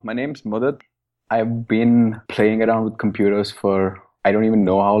My name's Mudit. I've been playing around with computers for I don't even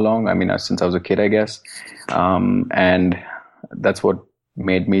know how long. I mean, since I was a kid, I guess. And that's what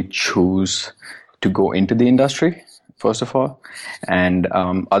made me choose to go into the industry, first of all. And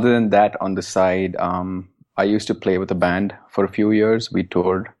other than that, on the side, I used to play with a band for a few years. We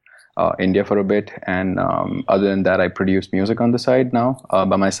toured India for a bit. And other than that, I produce music on the side now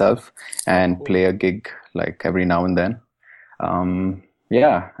by myself and Cool. play a gig like every now and then.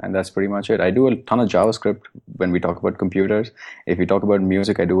 Yeah, and that's pretty much it. I do a ton of JavaScript when we talk about computers. If we talk about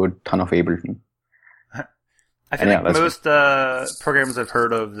music, I do a ton of Ableton. I feel And yeah, like that's most programs I've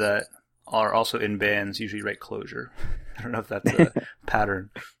heard of that are also in bands usually write Clojure. I don't know if that's a pattern.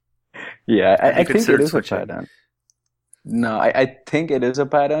 yeah. Have I you think it considered is a switching? pattern. No, I think it is a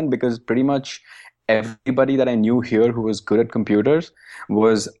pattern because pretty much everybody that I knew here who was good at computers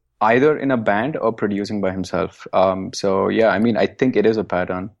was either in a band or producing by himself. So yeah, I mean, I think it is a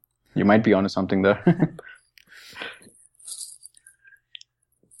pattern. You might be onto something there.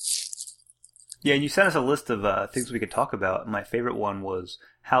 Yeah, and you sent us a list of things we could talk about. My favorite one was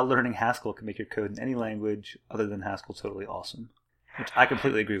how learning Haskell can make your code in any language other than Haskell totally awesome, which I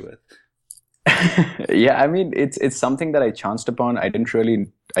completely agree with. Yeah, I mean it's something that I chanced upon. I didn't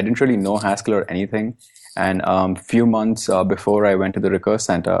really know Haskell or anything. And few months before I went to the Recurse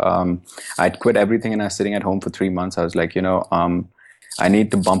Center, I'd quit everything and I was sitting at home for 3 months. I was like, I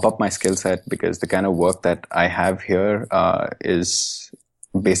need to bump up my skill set because the kind of work that I have here is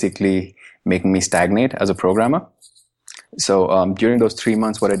basically making me stagnate as a programmer. So during those 3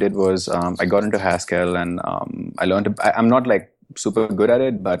 months, what I did was I got into Haskell and I learned. I'm not like super good at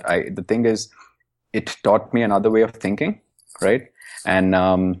it, but the thing is, it taught me another way of thinking, right?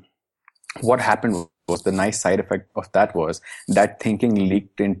 And what happened was the nice side effect of that was that thinking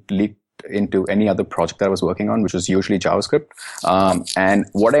leaked into any other project that I was working on, which was usually JavaScript. And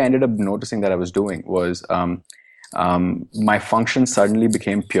what I ended up noticing that I was doing was my functions suddenly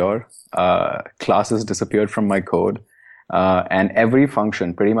became pure. Classes disappeared from my code. And every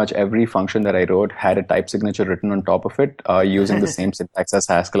function, pretty much every function that I wrote had a type signature written on top of it, using the same syntax as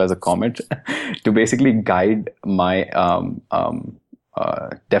Haskell as a comment to basically guide my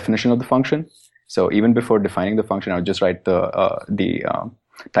definition of the function. So even before defining the function, I would just write the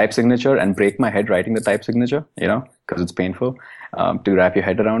type signature and break my head writing the type signature, because it's painful to wrap your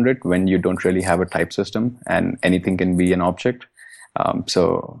head around it when you don't really have a type system and anything can be an object.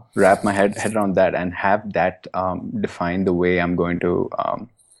 So wrap my head around that and have that define the way I'm going to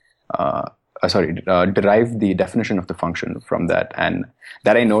derive the definition of the function from that. And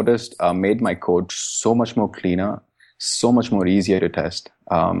that I noticed made my code so much more cleaner, so much more easier to test.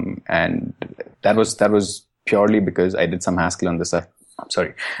 And that was purely because I did some Haskell on the side. I'm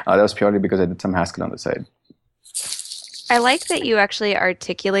sorry, that was purely because I did some Haskell on the side. I like that you actually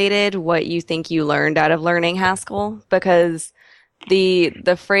articulated what you think you learned out of learning Haskell because the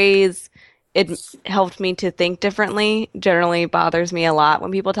phrase it helped me to think differently generally bothers me a lot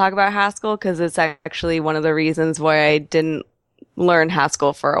when people talk about Haskell because it's actually one of the reasons why I didn't learn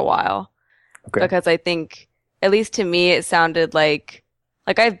Haskell for a while. Okay. Because I think, at least to me, it sounded like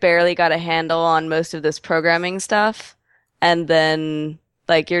I've barely got a handle on most of this programming stuff. And then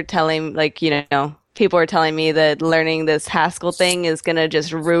like you're telling people are telling me that learning this Haskell thing is gonna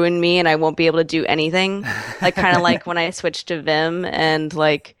just ruin me and I won't be able to do anything. Like kind of like when I switched to Vim and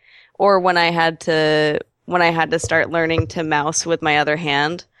or when I had to start learning to mouse with my other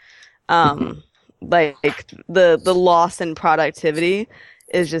hand. Um, like the loss in productivity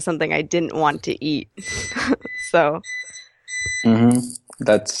is just something I didn't want to eat. So, hmm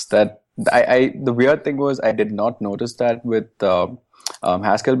That's that. The weird thing was I did not notice that with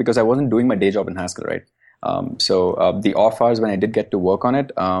Haskell because I wasn't doing my day job in Haskell, right? So the off hours when I did get to work on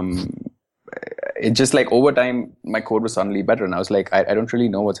it, it just like over time my code was suddenly better, and I was like, I don't really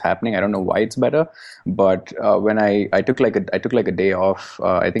know what's happening. I don't know why it's better, but when I took like a day off.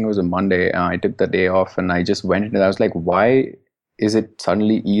 I think it was a Monday. I took the day off and I just went and I was like, why is it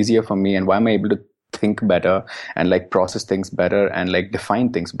suddenly easier for me, and why am I able to think better and like process things better and like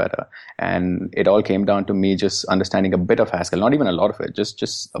define things better? And it all came down to me just understanding a bit of Haskell, not even a lot of it,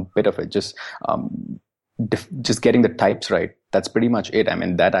 just a bit of it, just getting the types right. That's pretty much it. I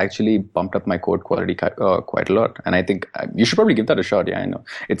mean, that actually bumped up my code quality quite a lot. And I think you should probably give that a shot. Yeah, I know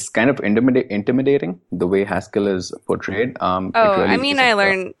it's kind of intimidating the way Haskell is portrayed. It oh, I really mean,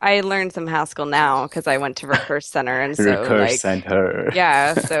 isn't. I learned some Haskell now because I went to Recurse Center, and so Recurse Center.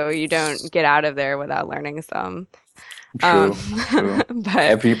 yeah, so you don't get out of there without learning some. Um, True, true. but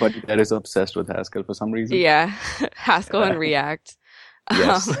Everybody that is obsessed with Haskell for some reason. yeah, Haskell and React.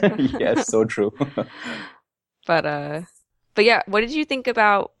 Yes, Um, yes, so true. but But yeah, what did you think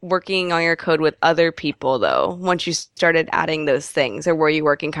about working on your code with other people though, once you started adding those things, or were you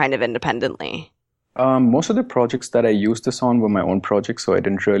working kind of independently? Most of the projects that I used this on were my own projects, so I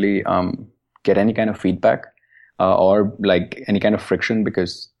didn't really get any kind of feedback or like any kind of friction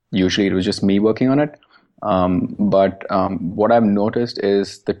because usually it was just me working on it. But what I've noticed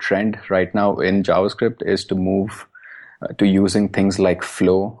is the trend right now in JavaScript is to move to using things like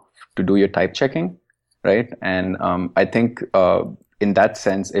Flow to do your type checking, right? And I think in that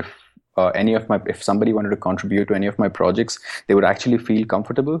sense, if somebody wanted to contribute to any of my projects, they would actually feel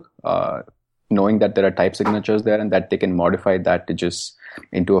comfortable knowing that there are type signatures there and that they can modify that to just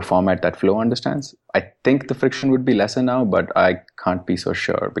into a format that Flow understands. I think the friction would be lesser now, but I can't be so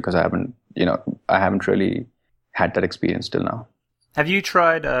sure because I haven't really had that experience till now. Have you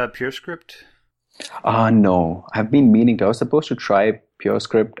tried PureScript? No, I've been meaning to. I was supposed to try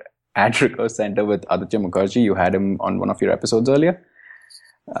PureScript at Recurse Center with Aditya Mukherjee. You had him on one of your episodes earlier.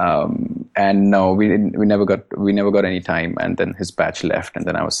 And no, we never got any time. And then his batch left, and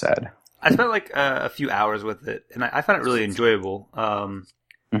then I was sad. I spent like a few hours with it, and I found it really enjoyable.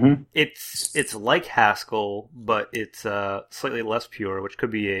 It's like Haskell, but it's slightly less pure, which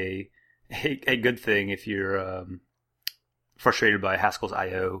could be a good thing if you're frustrated by Haskell's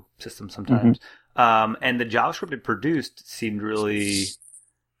I/O system sometimes. And the JavaScript it produced seemed really,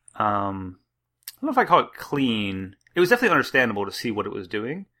 I don't know if I call it clean. It was definitely understandable to see what it was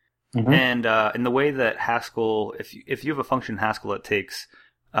doing. And in the way that Haskell, if you have a function in Haskell that takes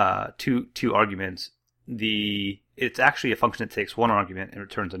two arguments, it's actually a function that takes one argument and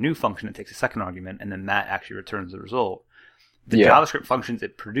returns a new function that takes a second argument, and then that actually returns the result. The JavaScript functions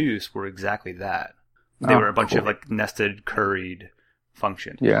it produced were exactly that. They were a bunch of like nested, curried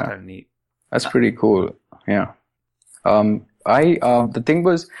functions. Yeah, kind of neat. That's pretty cool. Yeah. The thing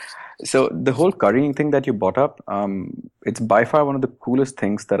was, so the whole currying thing that you brought up, it's by far one of the coolest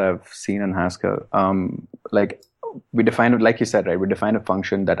things that I've seen in Haskell. Like we define it, like you said, right? We define a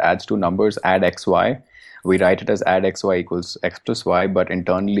function that adds two numbers, add x, y. We write it as add xy equals x plus y, but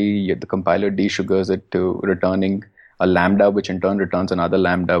internally the compiler desugars it to returning a lambda, which in turn returns another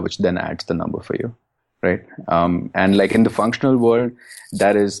lambda, which then adds the number for you, right? And like in the functional world,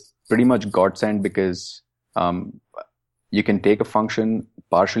 that is pretty much godsend because you can take a function,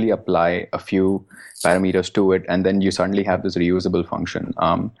 partially apply a few parameters to it, and then you suddenly have this reusable function.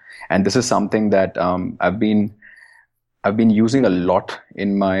 And this is something that I've been using a lot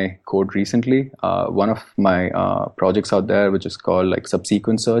in my code recently. One of my projects out there, which is called like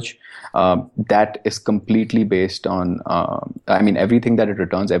Subsequent Search, that is completely based on, everything that it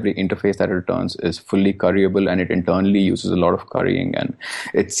returns, every interface that it returns is fully curryable, and it internally uses a lot of currying. And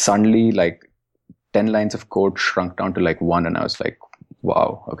it's suddenly like 10 lines of code shrunk down to like one. And I was like,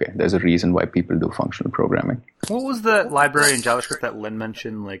 wow, okay, there's a reason why people do functional programming. What was the library in JavaScript that Lynn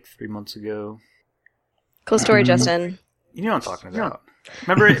mentioned like 3 months ago? Cool story, Justin. You know what I'm talking about.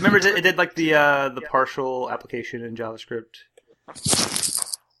 Remember it did like the partial application in JavaScript?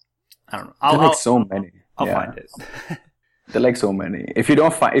 I don't know. There are like so many. I'll find it. There are like so many. If you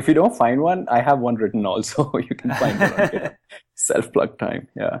don't find one, I have one written also. You can find one. Self-plug time.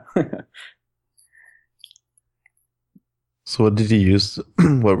 Yeah. So what did you use?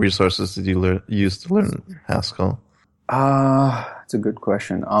 What resources did you use to learn Haskell? It's a good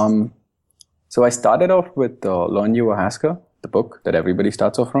question. So I started off with Learn You a Haskell, the book that everybody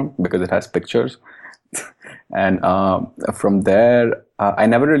starts off from because it has pictures. And from there, I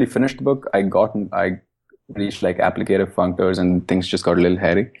never really finished the book. I reached like applicative functors and things just got a little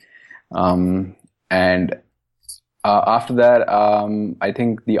hairy. And after that, I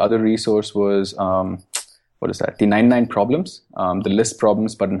think the other resource was, what is that? The 99 problems, the list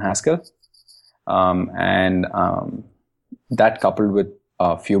problems, but in Haskell. And that coupled with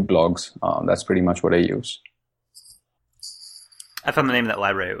a few blogs. That's pretty much what I use. I found the name of that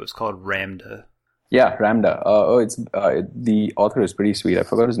library. It was called Ramda. Yeah, Ramda. It's the author is pretty sweet. I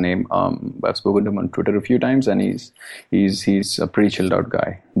forgot his name. I've spoken to him on Twitter a few times, and he's a pretty chilled out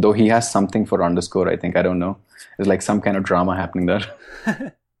guy. Though he has something for underscore. I think I don't know. There's like some kind of drama happening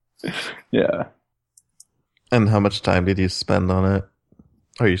there. Yeah. And how much time did you spend on it?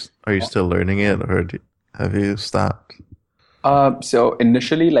 Are you still learning it, or have you stopped? So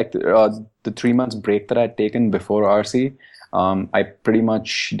initially, like the 3 months break that I'd taken before RC, I pretty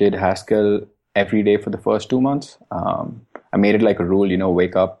much did Haskell every day for the first 2 months. I made it like a rule,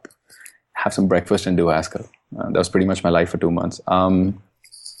 wake up, have some breakfast, and do Haskell. That was pretty much my life for 2 months.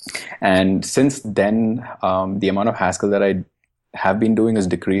 And since then, the amount of Haskell that I have been doing has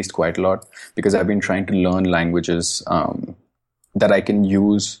decreased quite a lot because I've been trying to learn languages that I can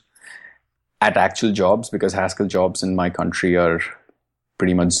use at actual jobs, because Haskell jobs in my country are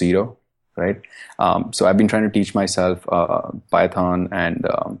pretty much zero, right? So I've been trying to teach myself Python and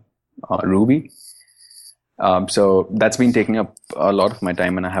Ruby. So that's been taking up a lot of my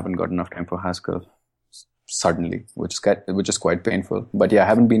time, and I haven't got enough time for Haskell suddenly, which is quite painful. But yeah, I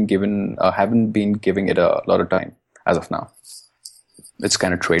haven't been giving it a lot of time as of now. It's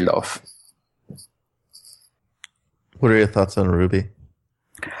kind of trailed off. What are your thoughts on Ruby?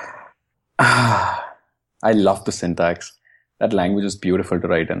 I love the syntax. That language is beautiful to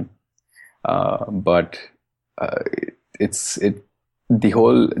write in, but the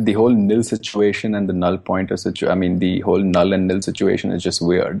whole nil situation and the null pointer situation. I mean, the whole null and nil situation is just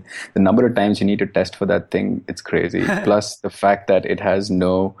weird. The number of times you need to test for that thing, it's crazy. Plus the fact that it has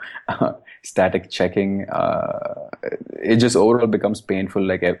no static checking, it just overall becomes painful,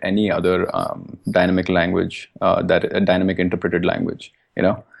 like any other dynamic language, that a dynamic interpreted language. You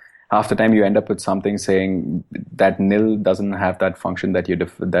know, half the time you end up with something saying that nil doesn't have that function that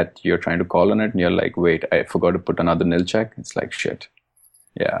you're trying to call on it, and you're like, wait, I forgot to put another nil check. It's like shit.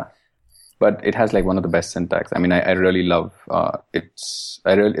 Yeah, but it has like one of the best syntax. I mean, I really love it's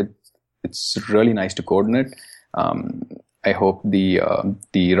really nice to code in it. I hope the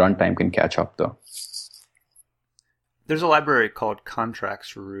runtime can catch up though. There's a library called Contracts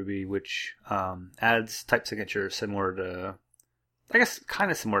for Ruby, which adds type signatures similar to, I guess,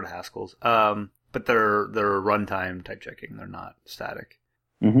 kind of similar to Haskell's, but they're runtime type checking. They're not static,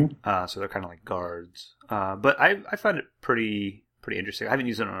 so they're kind of like guards. But I find it pretty interesting. I haven't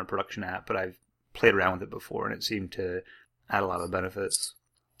used it on a production app, but I've played around with it before, and it seemed to add a lot of benefits.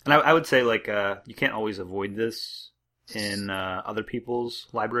 And I would say, like, you can't always avoid this in other people's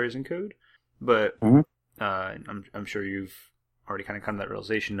libraries and code, but I'm sure you've already kind of come to that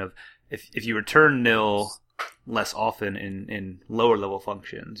realization of if you return nil less often in lower level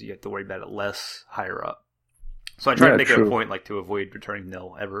functions, you have to worry about it less higher up. So I try to make it a point, like, to avoid returning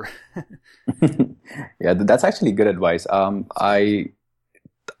nil ever. Yeah, that's actually good advice. I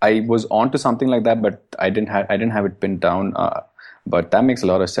was onto something like that, but I didn't have it pinned down. But that makes a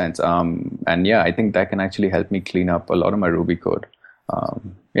lot of sense. And yeah, I think that can actually help me clean up a lot of my Ruby code.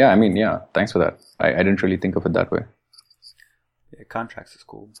 Yeah, I mean, yeah, thanks for that. I didn't really think of it that way. Yeah, contracts is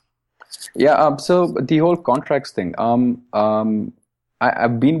cool. Yeah, so the whole contracts thing,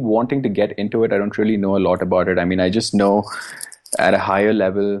 I've been wanting to get into it. I don't really know a lot about it. I mean, I just know at a higher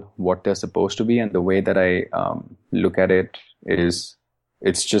level what they're supposed to be, and the way that I look at it is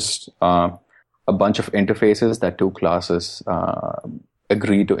it's just a bunch of interfaces that two classes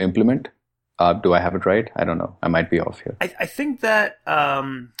agree to implement. Do I have it right? I don't know. I might be off here. I think that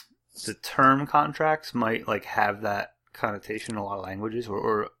the term contracts might like have that connotation in a lot of languages,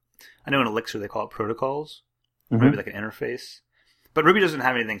 or I know in Elixir they call it protocols, maybe like an interface. But Ruby doesn't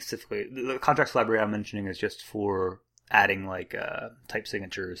have anything specifically. The contracts library I'm mentioning is just for adding like type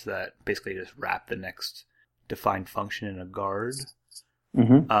signatures that basically just wrap the next defined function in a guard.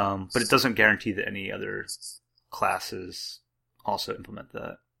 But it doesn't guarantee that any other classes also implement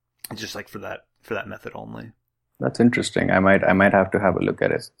that. It's just like for that method only. That's interesting. I might have to have a look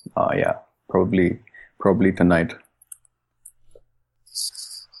at it. Yeah, probably tonight.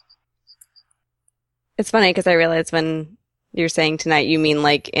 It's funny because I realized when you're saying tonight, you mean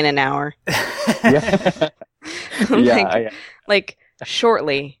like in an hour. Yeah. Yeah. Like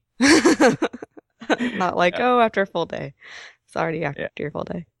shortly. Not like, after a full day. It's already after your full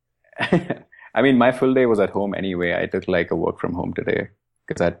day. I mean, my full day was at home anyway. I took like a work from home today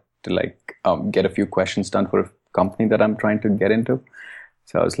because I had to like get a few questions done for a company that I'm trying to get into.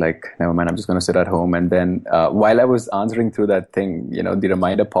 So I was like, never mind, I'm just going to sit at home. And then while I was answering through that thing, the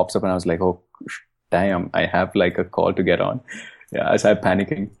reminder pops up and I was like, oh, damn, I have like a call to get on. Yeah, I started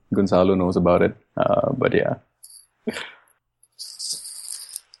panicking. Gonzalo knows about it. But yeah.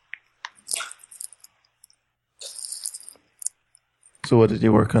 So what did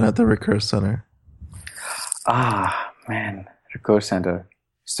you work on at the Recurse Center? Man, Recurse Center.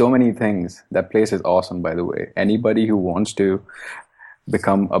 So many things. That place is awesome, by the way. Anybody who wants to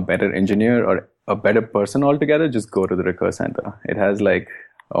become a better engineer or a better person altogether, just go to the Recurse Center. It has like,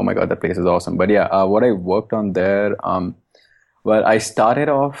 oh my God, that place is awesome. But yeah, what I worked on there, well, I started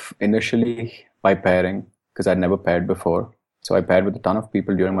off initially by pairing because I'd never paired before. So I paired with a ton of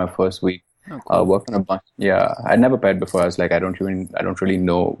people during my first week. Oh, cool. Worked on a bunch. Yeah, I'd never paired before. I was like, I don't really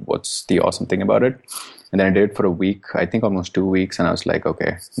know what's the awesome thing about it. And then I did it for a week, I think almost 2 weeks, and I was like,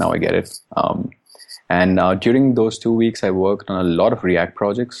 okay, now I get it. And during those 2 weeks, I worked on a lot of React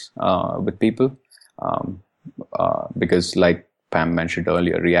projects with people because, like Pam mentioned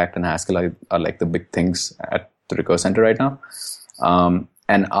earlier, React and Haskell are like the big things at the Recurse Center right now.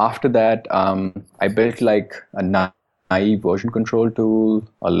 And after that, I built like a naive version control tool,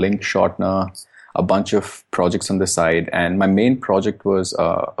 a link shortener, a bunch of projects on the side. And my main project was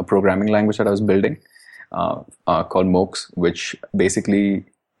a programming language that I was building called Mox, which basically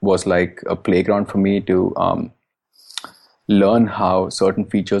was like a playground for me to learn how certain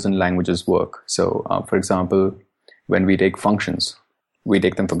features in languages work. So, for example, when we take functions, we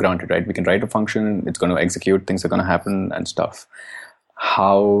take them for granted, right? We can write a function, it's going to execute, things are going to happen and stuff.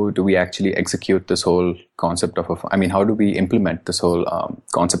 How do we actually execute this whole concept of how do we implement this whole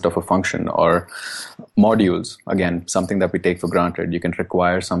concept of a function or modules? Again, something that we take for granted. You can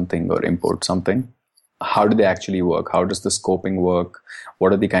require something or import something. How do they actually work? How does the scoping work?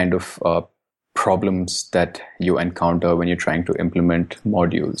 What are the kind of problems that you encounter when you're trying to implement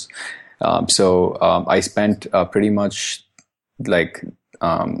modules? So I spent pretty much like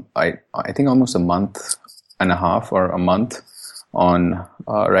I think almost a month and a half or a month on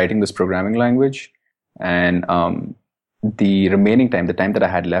writing this programming language, and the remaining time, the time that I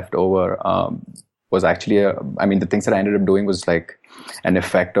had left over, was actually the things that I ended up doing was like an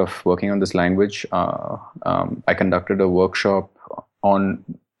effect of working on this language. I conducted a workshop on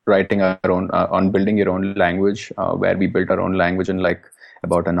writing our own, on building your own language, where we built our own language in like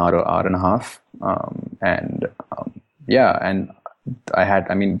about an hour and a half, and I had,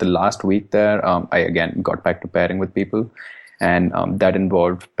 the last week there, I again got back to pairing with people. And that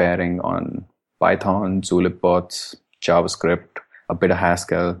involved pairing on Python, Zulip bots, JavaScript, a bit of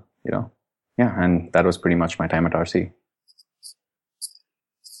Haskell, and that was pretty much my time at RC.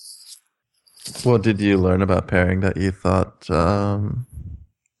 What did you learn about pairing that you thought that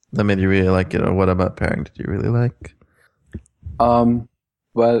made you really like it, or what about pairing did you really like?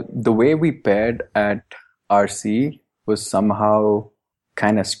 Well, the way we paired at RC was somehow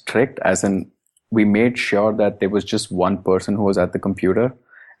kind of strict, as in we made sure that there was just one person who was at the computer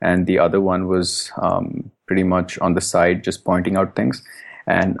and the other one was pretty much on the side just pointing out things.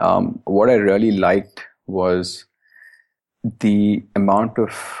 And what I really liked was the amount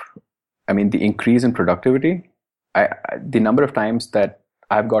of, the increase in productivity. The number of times that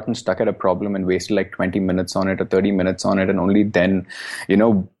I've gotten stuck at a problem and wasted like 20 minutes on it or 30 minutes on it, and only then,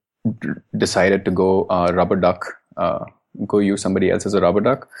 decided to go rubber duck, go use somebody else as a rubber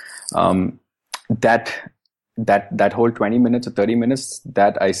duck. That whole 20 minutes or 30 minutes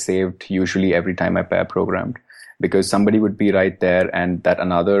that I saved usually every time I pair programmed, because somebody would be right there and that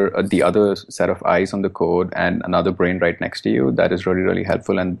the other set of eyes on the code and another brain right next to you, that is really, really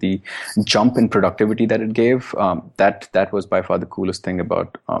helpful. And the jump in productivity that it gave, that was by far the coolest thing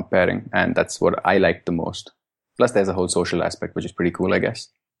about pairing. And that's what I liked the most. Plus there's a whole social aspect, which is pretty cool, I guess.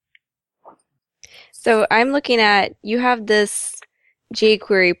 So I'm looking at, you have this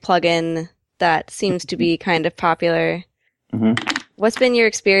jQuery plugin that seems to be kind of popular. Mm-hmm. What's been your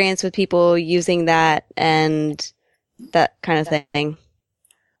experience with people using that and that kind of thing?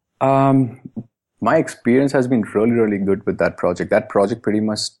 My experience has been really, really good with that project. That project pretty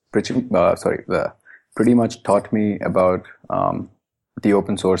much taught me about the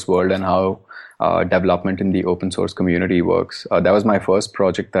open source world and how development in the open source community works. That was my first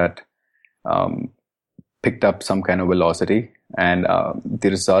project that picked up some kind of velocity, and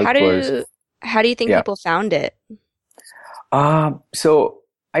the result was. How do you think people found it? So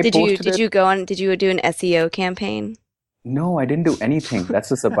I posted Did you do an SEO campaign? No, I didn't do anything. That's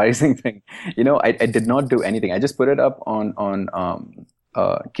the surprising thing. I did not do anything. I just put it up on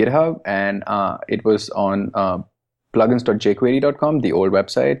GitHub, and it was on plugins.jquery.com, the old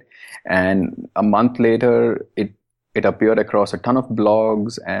website. And a month later, it appeared across a ton of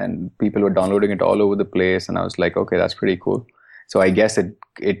blogs, and people were downloading it all over the place. And I was like, okay, that's pretty cool. So I guess it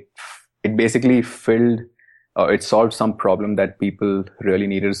basically it solved some problem that people really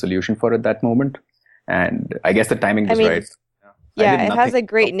needed a solution for at that moment. And I guess the timing was right. Yeah, it has a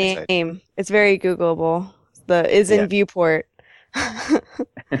great name. It's very Googleable. In viewport.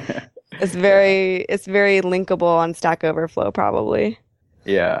 It's very linkable on Stack Overflow, probably.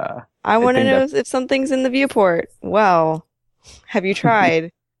 Yeah. I want to know if something's in the viewport. Well, have you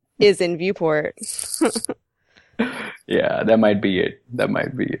tried? Is in viewport. Yeah, that might be it.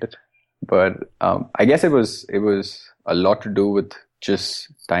 But I guess it was a lot to do with just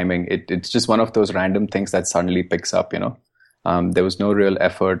timing. It's just one of those random things that suddenly picks up, There was no real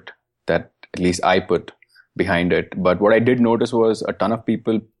effort that at least I put behind it. But what I did notice was a ton of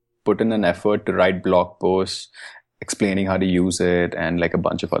people put in an effort to write blog posts explaining how to use it and like a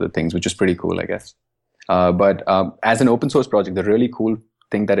bunch of other things, which is pretty cool, I guess. But as an open source project, the really cool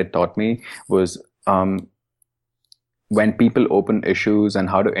thing that it taught me was when people open issues and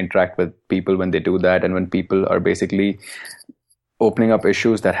how to interact with people when they do that, and when people are basically opening up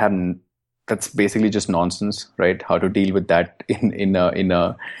issues that's basically just nonsense, right? How to deal with that in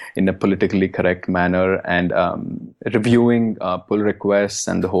a politically correct manner, and reviewing pull requests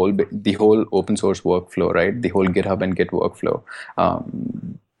and the whole open source workflow, right? The whole GitHub and Git workflow.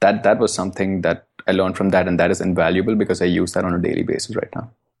 That was something that I learned from that, and that is invaluable because I use that on a daily basis right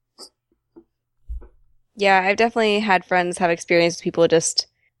now. Yeah, I've definitely had friends have experience with people just.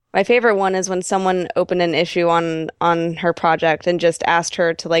 My favorite one is when someone opened an issue on her project and just asked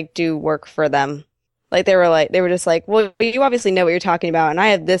her to like do work for them. Like they were just like, well, you obviously know what you're talking about, and I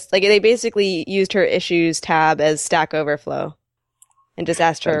have this. Like they basically used her issues tab as Stack Overflow, and just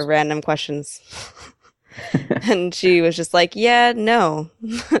asked her random questions. And she was just like, yeah, no,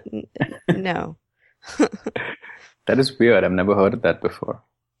 no. That is weird. I've never heard of that before.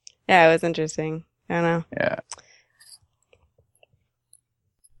 Yeah, it was interesting. I don't know. Yeah.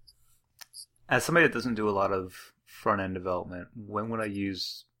 As somebody that doesn't do a lot of front-end development, when would I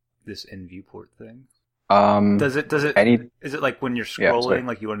use this in viewport thing? Is it like when you're scrolling,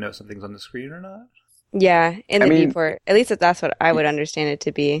 like you want to know if something's on the screen or not? Yeah, in the viewport. At least that's what I would understand it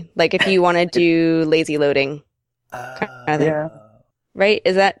to be. Like if you want to do lazy loading. Yeah. Right?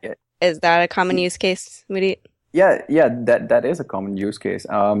 Is that a common use case, Mudit? Yeah, that is a common use case.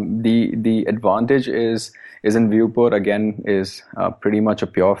 The advantage is in viewport again is pretty much a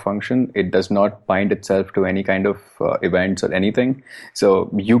pure function. It does not bind itself to any kind of events or anything. So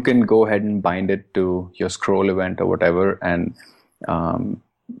you can go ahead and bind it to your scroll event or whatever, and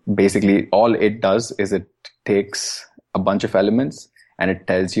basically all it does is it takes a bunch of elements and it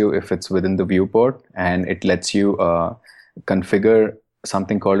tells you if it's within the viewport, and it lets you configure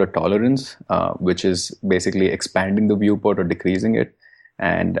something called a tolerance, which is basically expanding the viewport or decreasing it.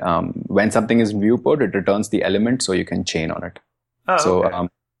 And when something is in viewport, it returns the element so you can chain on it. Oh, so okay.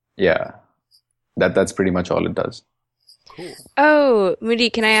 Yeah, that's pretty much all it does. Cool. Oh, Moody,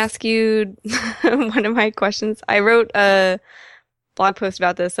 can I ask you one of my questions? I wrote a blog post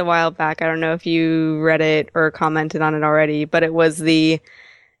about this a while back. I don't know if you read it or commented on it already, but it was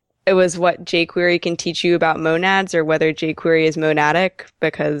what jQuery can teach you about monads, or whether jQuery is monadic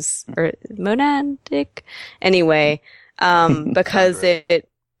or monadic anyway, because it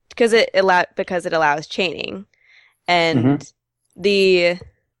allows chaining, and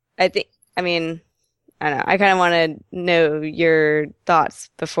I don't know. I kind of want to know your thoughts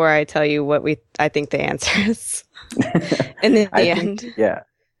before I tell you what I think the answer is in the end. Yeah.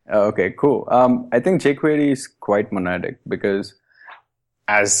 Okay, cool. I think jQuery is quite monadic because,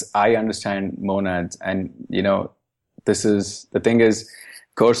 as I understand monads, and the thing is,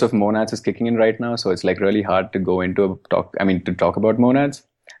 Curse of Monads is kicking in right now, so it's like really hard to go into to talk about monads.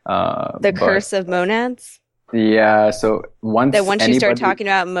 Curse of Monads? Yeah, so once you start talking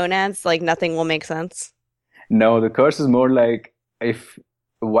about monads, like nothing will make sense. No, the curse is more like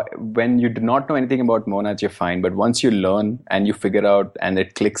when you do not know anything about monads, you're fine. But once you learn and you figure out and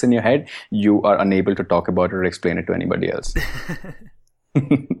it clicks in your head, you are unable to talk about it or explain it to anybody else.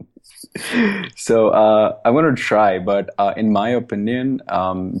 So I'm going to try, but in my opinion,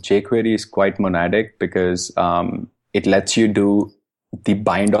 jQuery is quite monadic because it lets you do the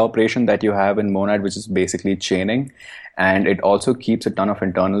bind operation that you have in monad, which is basically chaining, and it also keeps a ton of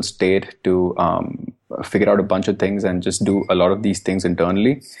internal state to figure out a bunch of things and just do a lot of these things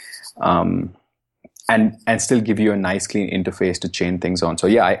internally, and still give you a nice clean interface to chain things on. So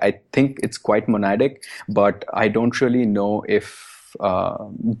yeah, I think it's quite monadic, but I don't really know if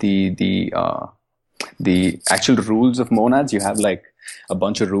the actual rules of monads, you have like a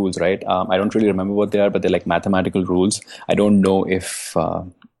bunch of rules, right? I don't really remember what they are, but they're like mathematical rules. I don't know if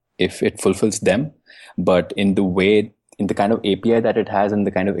it fulfills them, but in the kind of API that it has and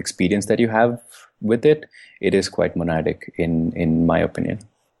the kind of experience that you have with it, it is quite monadic in my opinion.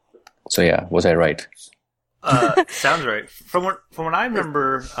 So yeah, was I right? Sounds right. From what I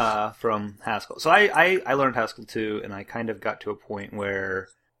remember from Haskell. So I learned Haskell too, and I kind of got to a point where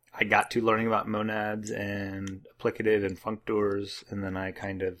I got to learning about monads and applicative and functors, and then I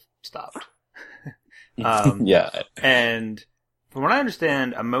kind of stopped. Yeah. And from what I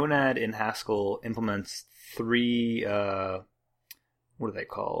understand, a monad in Haskell implements 3, what are they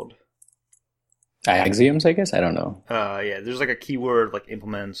called? Axioms, I guess? I don't know. Yeah, there's like a keyword like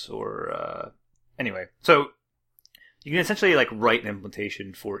implements or... Anyway, so you can essentially like write an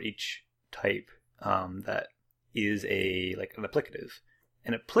implementation for each type that is an applicative.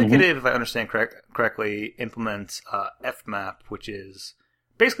 An applicative, if I understand correctly, implements fmap, which is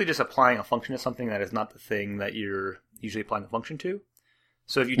basically just applying a function to something that is not the thing that you're usually applying the function to.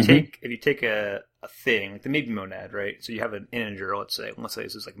 So if you take a thing like the maybe monad, right? So you have an integer, let's say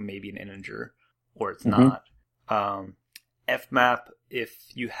this is like maybe an integer, or it's not. fmap, if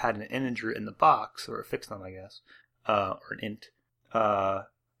you had an integer in the box, or a fixed num, I guess, or an int,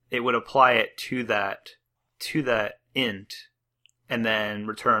 it would apply it to that int, and then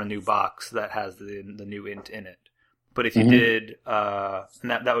return a new box that has the new int in it. But if you did, and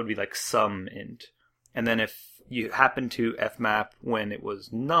that would be like sum int, and then if you happen to fmap when it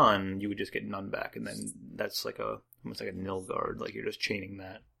was none, you would just get none back, and then that's like almost like a nil guard, like you're just chaining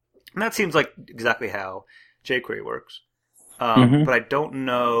that. And that seems like exactly how jQuery works. But I don't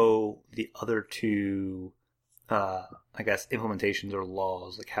know the other two, I guess, implementations or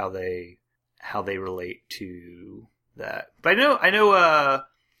laws, like how they relate to that. But I know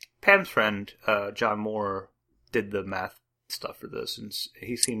Pam's friend, John Moore, did the math stuff for this, and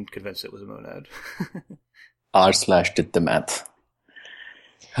he seemed convinced it was a monad. r/ did the math.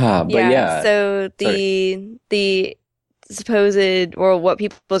 But yeah. So the supposed, or what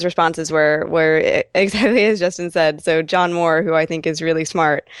people's responses were exactly as Justin said. So John Moore, who I think is really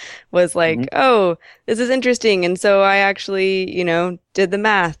smart, was like, "Oh, this is interesting," and so I actually, did the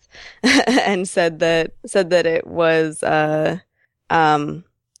math and said that it was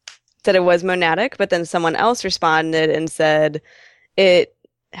monadic. But then someone else responded and said it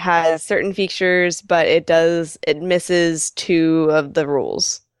has certain features, but it misses two of the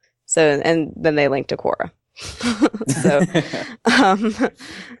rules. So, and then they linked to Quora. So,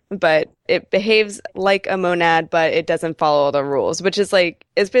 but it behaves like a monad, but it doesn't follow the rules, which is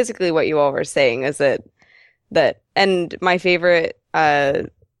is basically what you all were saying, is that, and my favorite, thing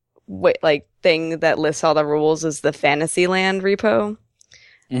that lists all the rules is the Fantasyland repo.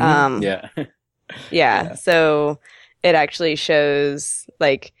 Yeah. So it actually shows,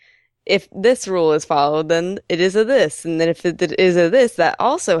 if this rule is followed, then it is a this. And then if it is a this that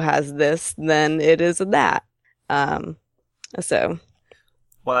also has this, then it is a that. So.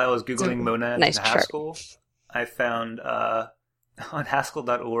 While I was Googling monads nice in Haskell, I found on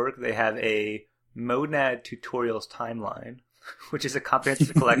Haskell.org they have a monad tutorials timeline, which is a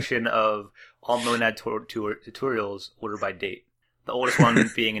comprehensive collection of all monad tutorials ordered by date. The oldest one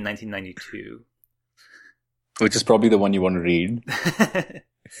being in 1992. Which is probably the one you want to read.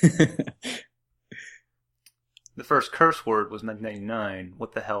 The first curse word was 1999.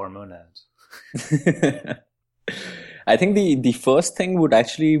 What the hell are monads? I think the first thing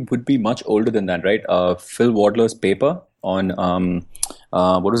would be much older than that, right? Phil Wadler's paper on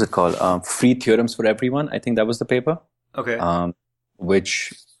what was it called? Free Theorems for Everyone. I think that was the paper. Okay.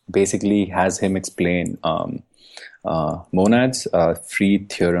 Which basically has him explain monads, free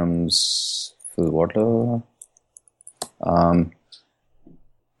theorems. Phil Wadler.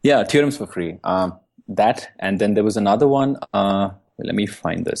 Theorems for free. That, and then there was another one. Let me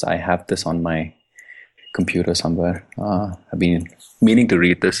find this. I have this on my computer somewhere. I've been meaning to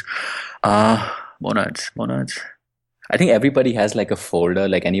read this. Monads. I think everybody has a folder,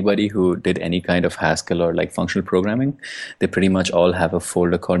 anybody who did any kind of Haskell or functional programming, they pretty much all have a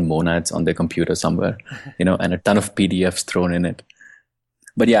folder called monads on their computer somewhere, and a ton of PDFs thrown in it.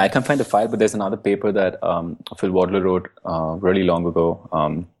 But yeah, I can't find the file, but there's another paper that Phil Wadler wrote really long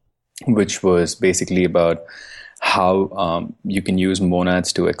ago, which was basically about how you can use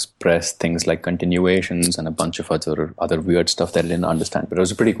monads to express things like continuations and a bunch of other weird stuff that I didn't understand. But it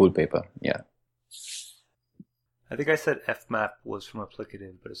was a pretty cool paper, yeah. I think I said fmap was from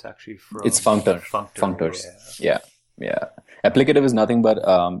applicative, but it's actually from... It's functor. Functors. Yeah. Applicative is nothing but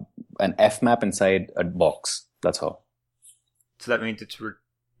an fmap inside a box. That's all. So that means it's...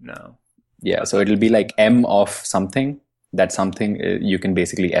 No. Yeah, so it'll be like M of something. That something, you can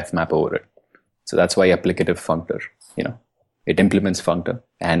basically fmap over it. So that's why applicative functor, it implements functor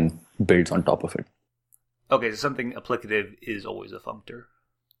and builds on top of it. Okay, so something applicative is always a functor.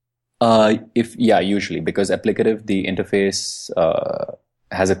 Usually, because applicative, the interface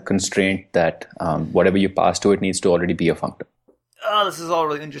has a constraint that whatever you pass to it needs to already be a functor. Oh, this is all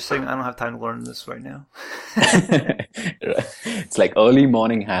really interesting. I don't have time to learn this right now. It's like early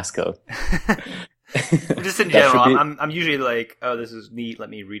morning Haskell. Just in general, I'm usually like, oh, this is neat. Let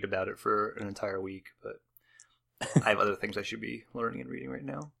me read about it for an entire week. But I have other things I should be learning and reading right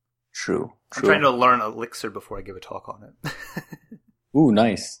now. True. I'm trying to learn Elixir before I give a talk on it. Ooh,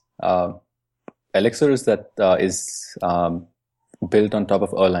 nice. Elixir is built on top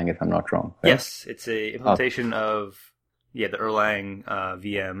of Erlang, if I'm not wrong. Right? Yes, it's a implementation of the Erlang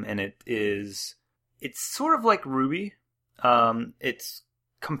VM, and it's sort of like Ruby. It's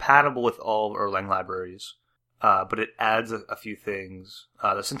compatible with all Erlang libraries, but it adds a few things.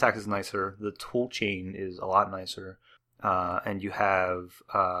 The syntax is nicer. The toolchain is a lot nicer, and you have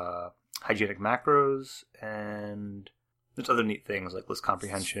hygienic macros, and there's other neat things like list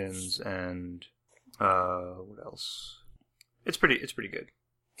comprehensions and what else? It's pretty good.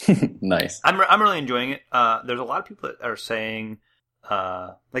 Nice. I'm really enjoying it. There's a lot of people that are saying,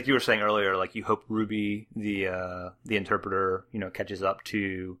 like you were saying earlier, like you hope Ruby, the interpreter, catches up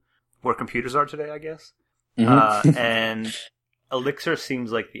to where computers are today, I guess. And Elixir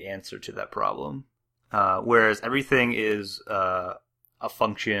seems like the answer to that problem. Whereas everything is a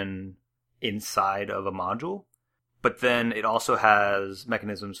function inside of a module, but then it also has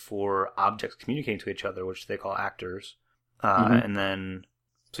mechanisms for objects communicating to each other, which they call actors. And then,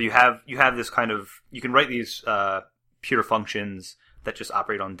 so you have this kind of, you can write these pure functions that just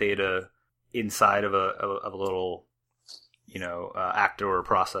operate on data inside of a little, actor or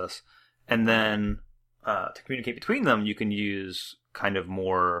process. And then to communicate between them, you can use kind of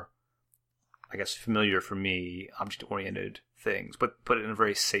more, I guess, familiar for me, object-oriented things, but put it in a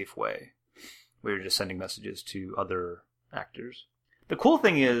very safe way, where you're just sending messages to other actors. The cool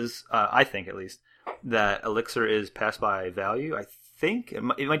thing is, I think at least, that Elixir is pass by value. I think it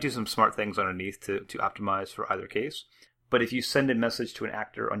might do some smart things underneath to optimize for either case. But if you send a message to an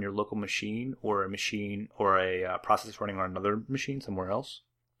actor on your local machine or a process running on another machine somewhere else,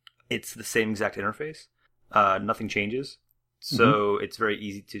 it's the same exact interface. Nothing changes. So it's very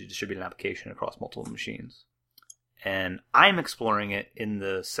easy to distribute an application across multiple machines. And I'm exploring it in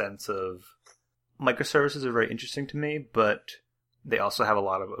the sense of microservices are very interesting to me, but they also have a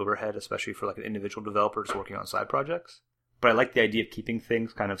lot of overhead, especially for like an individual developer just working on side projects. But I like the idea of keeping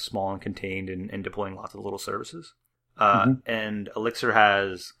things kind of small and contained and deploying lots of little services. And Elixir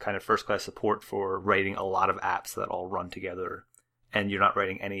has kind of first-class support for writing a lot of apps that all run together. And you're not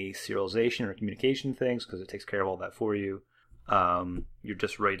writing any serialization or communication things because it takes care of all that for you. You're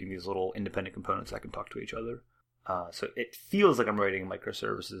just writing these little independent components that can talk to each other. So it feels like I'm writing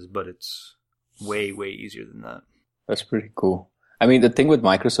microservices, but it's way, way easier than that. That's pretty cool. I mean, the thing with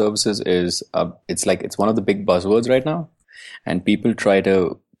microservices is it's one of the big buzzwords right now. And people try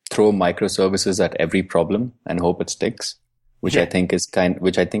to throw microservices at every problem and hope it sticks, which I think is kind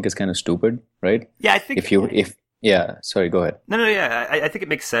of stupid, right? Yeah, I think sorry, go ahead. No, yeah, I think it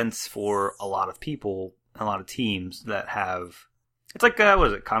makes sense for a lot of people, a lot of teams that have. It's like what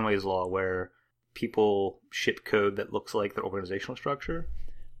is it, Conway's Law, where people ship code that looks like their organizational structure.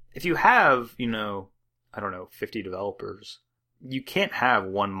 If you have, 50 developers, you can't have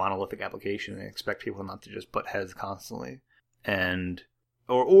one monolithic application and expect people not to just butt heads constantly, and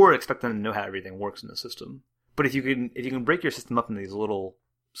or expect them to know how everything works in the system. But if you can break your system up into these little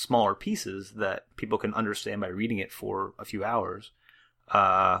smaller pieces that people can understand by reading it for a few hours,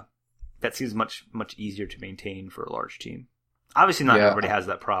 that seems much, much easier to maintain for a large team. Obviously, not everybody has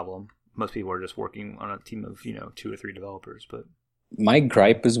that problem. Most people are just working on a team of 2 or 3 developers, but. My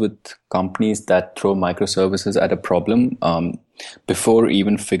gripe is with companies that throw microservices at a problem before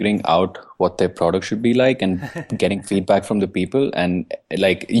even figuring out what their product should be like and getting feedback from the people. And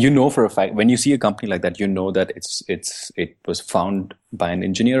for a fact, when you see a company like that, that it was found by an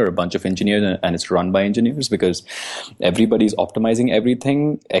engineer or a bunch of engineers and it's run by engineers, because everybody's optimizing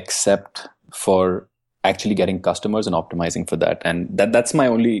everything except for actually getting customers and optimizing for that. And that's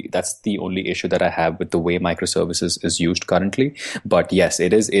the only issue that I have with the way microservices is used currently. But yes,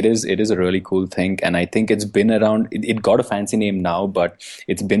 it is a really cool thing. And I think it's been around, it got a fancy name now, but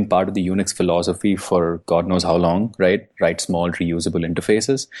it's been part of the Unix philosophy for God knows how long, right? Write small reusable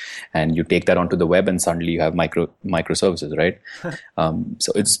interfaces and you take that onto the web and suddenly you have microservices, right?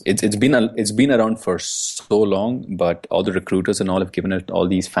 So it's been around for so long, but all the recruiters and all have given it all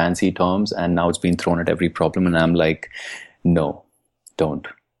these fancy terms and now it's been thrown at every problem, and I'm like, no, don't.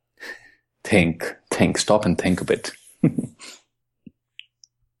 Think, stop and think a bit.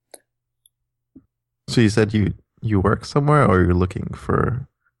 So you said you work somewhere, or you're looking for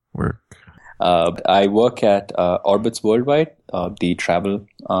work? I work at Orbitz Worldwide, the travel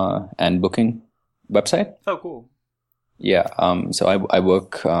and booking website. Oh, cool. Yeah, so I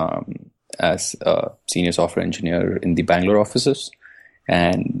work as a senior software engineer in the Bangalore offices,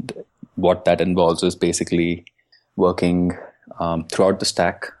 and what that involves is basically working throughout the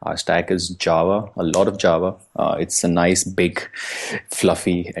stack. Our stack is Java, a lot of Java. It's a nice, big,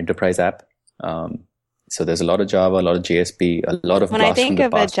 fluffy enterprise app. So there's a lot of Java, a lot of JSP, a lot of. When I think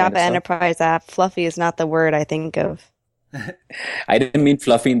of a Java enterprise app, fluffy is not the word I think of. I didn't mean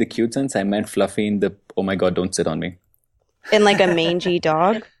fluffy in the cute sense. I meant fluffy in the, oh my God, don't sit on me. In like a mangy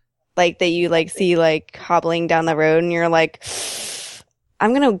dog? Like that you see hobbling down the road and you're like,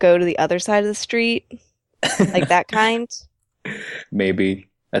 I'm going to go to the other side of the street. Like that kind? Maybe.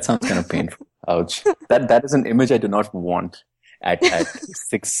 That sounds kind of painful. Ouch. That is an image I do not want at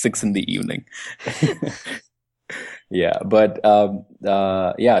 6 in the evening. Yeah, but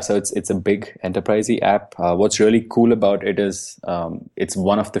yeah, so it's a big enterprisey app. What's really cool about it is it's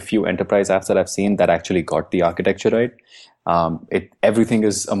one of the few enterprise apps that I've seen that actually got the architecture right. It everything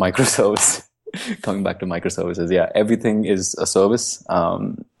is a microservice. Coming back to microservices, yeah, everything is a service,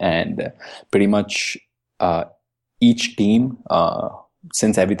 and pretty much each team,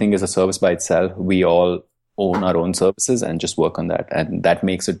 since everything is a service by itself, we all own our own services and just work on that. And that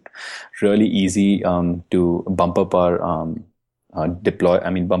makes it really easy to bump up our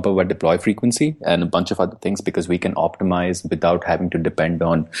deploy frequency and a bunch of other things, because we can optimize without having to depend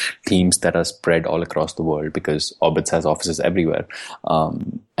on teams that are spread all across the world, because Orbitz has offices everywhere.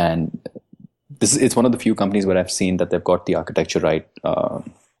 And it's one of the few companies where I've seen that they've got the architecture right,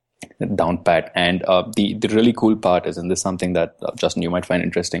 down pat. And the really cool part is, and this is something that Justin, you might find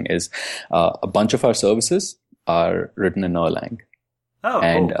interesting, is a bunch of our services are written in Erlang. Oh,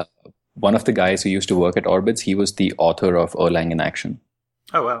 and cool. One of the guys who used to work at Orbitz, he was the author of Erlang in Action.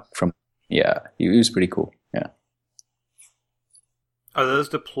 Oh, wow. He was pretty cool. Yeah. Are those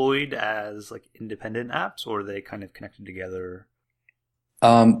deployed as like independent apps, or are they kind of connected together?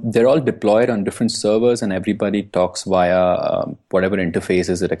 They're all deployed on different servers, and everybody talks via whatever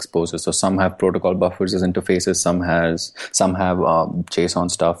interfaces it exposes. So some have protocol buffers as interfaces, some have JSON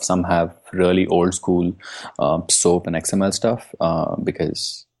stuff, some have really old school SOAP and XML stuff,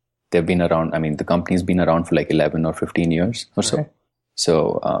 because they've been around. I mean, the company's been around for like 11 or 15 years or so. Okay.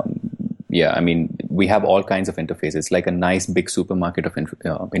 So yeah, I mean, we have all kinds of interfaces, like a nice big supermarket of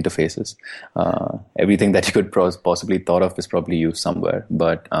interfaces. Everything that you could possibly thought of is probably used somewhere.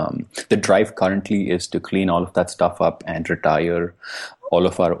 But the drive currently is to clean all of that stuff up and retire all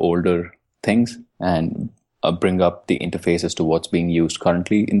of our older things and bring up the interfaces to what's being used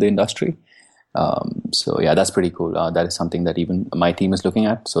currently in the industry. So yeah, that's pretty cool. That is something that even my team is looking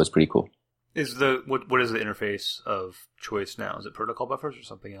at. So it's pretty cool. What is the interface of choice now? Is it protocol buffers or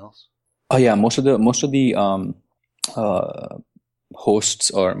something else? Oh yeah, most of the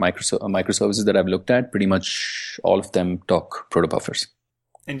hosts or microservices that I've looked at, pretty much all of them talk protobuffers.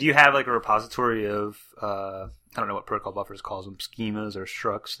 And do you have like a repository of I don't know what protocol buffers calls them, schemas or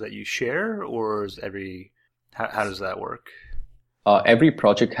structs that you share, or is how does that work? Every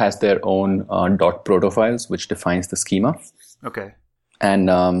project has their own .proto files, which defines the schema. Okay. And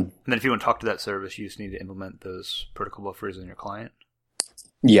then if you want to talk to that service, you just need to implement those protocol buffers in your client.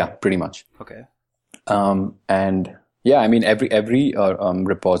 Yeah, pretty much. Okay. And yeah, I mean, every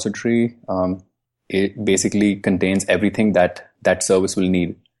repository, it basically contains everything that service will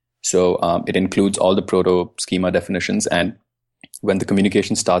need. So it includes all the proto schema definitions. And when the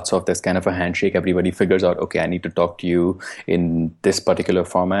communication starts off, there's kind of a handshake. Everybody figures out, okay, I need to talk to you in this particular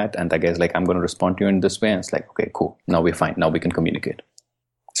format. And I guess like, I'm going to respond to you in this way. And it's like, okay, cool. Now we're fine. Now we can communicate.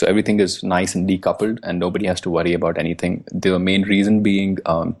 So everything is nice and decoupled, and nobody has to worry about anything. The main reason being,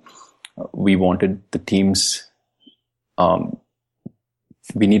 we wanted the teams,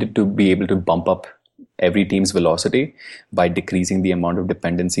 we needed to be able to bump up every team's velocity by decreasing the amount of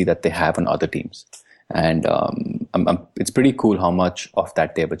dependency that they have on other teams. And it's pretty cool how much of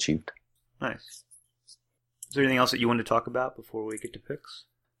that they've achieved. Nice. Is there anything else that you want to talk about before we get to picks?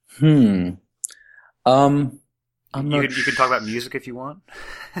 You can talk about music if you want.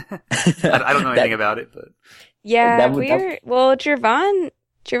 I don't know anything about it, but yeah, well, Jervon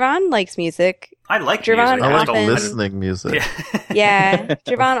likes music. I like Jervon music. I like often, listening music. Yeah,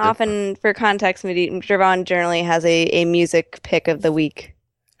 Jervon often, for context, Jervon generally has a music pick of the week.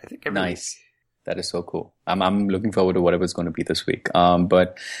 I think every Nice. That is so cool. I'm looking forward to whatever's going to be this week.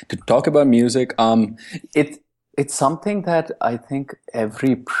 But to talk about music, it's something that I think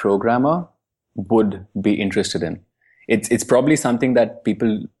every programmer would be interested in. It's probably something that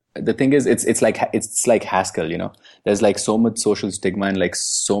people. The thing is, it's like Haskell. You know, there's like so much social stigma and like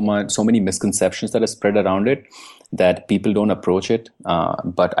so many misconceptions that are spread around it that people don't approach it.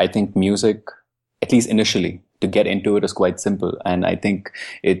 But I think music, at least initially, to get into it is quite simple, and I think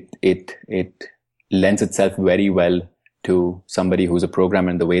it lends itself very well to somebody who's a programmer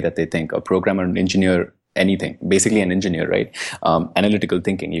in the way that they think. A programmer, an engineer, anything, basically an engineer, right? Analytical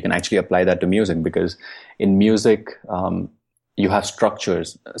thinking. You can actually apply that to music, because in music, you have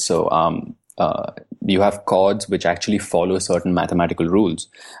structures. So you have chords which actually follow certain mathematical rules.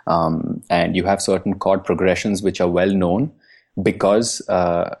 And you have certain chord progressions which are well known because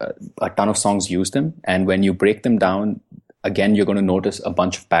a ton of songs use them. And when you break them down, again, you're going to notice a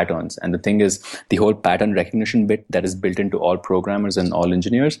bunch of patterns. And the thing is, the whole pattern recognition bit that is built into all programmers and all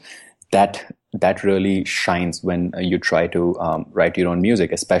engineers, that really shines when you try to write your own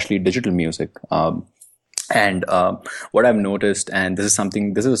music, especially digital music. And what I've noticed, and this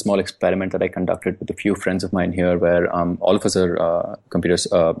is a small experiment that I conducted with a few friends of mine here, where all of us are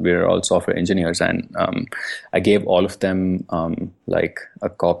we're all software engineers, and I gave all of them like a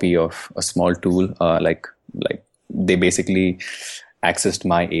copy of a small tool, like they basically accessed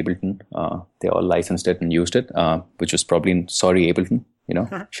my Ableton. They all licensed it and used it, which was probably sorry Ableton,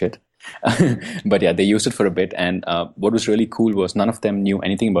 shit. But yeah, they used it for a bit, and what was really cool was none of them knew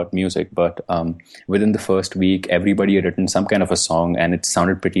anything about music, but within the first week, everybody had written some kind of a song, and it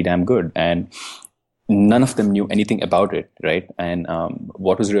sounded pretty damn good, and none of them knew anything about it, right? And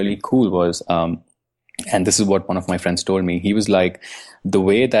what was really cool was, and this is what one of my friends told me, he was like, the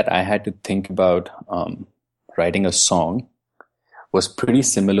way that I had to think about writing a song was pretty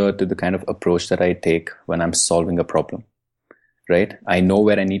similar to the kind of approach that I take when I'm solving a problem. Right? I know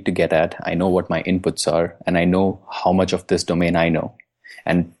where I need to get at. I know what my inputs are, and I know how much of this domain I know.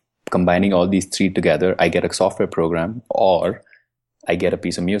 And combining all these three together, I get a software program or I get a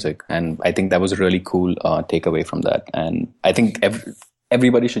piece of music. And I think that was a really cool takeaway from that. And I think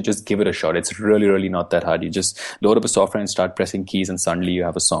everybody should just give it a shot. It's really, really not that hard. You just load up a software and start pressing keys, and suddenly you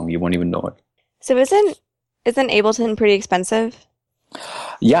have a song. You won't even know it. So isn't Ableton pretty expensive?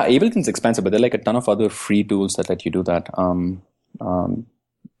 Yeah, Ableton's expensive, but there are like a ton of other free tools that let you do that.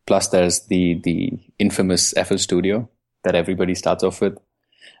 Plus, there's the infamous FL Studio that everybody starts off with,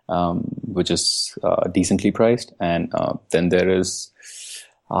 which is decently priced. And then there is,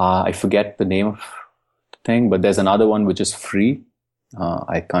 I forget the name of the thing, but there's another one which is free.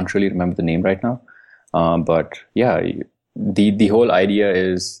 I can't really remember the name right now. But yeah, the whole idea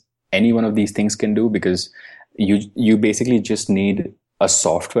is any one of these things can do, because you basically just need a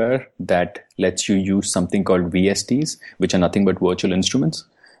software that lets you use something called VSTs, which are nothing but virtual instruments.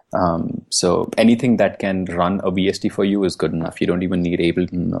 So anything that can run a VST for you is good enough. You don't even need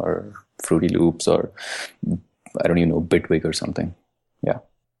Ableton or Fruity Loops or, I don't even know, Bitwig or something. Yeah.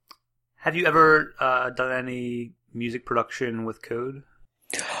 Have you ever done any music production with code?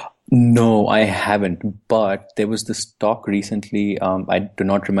 No, I haven't. But there was this talk recently. I do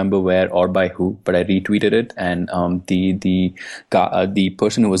not remember where or by who, but I retweeted it. And the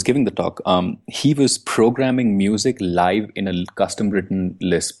person who was giving the talk, he was programming music live in a custom written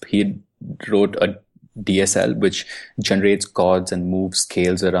Lisp. He wrote a DSL which generates chords and moves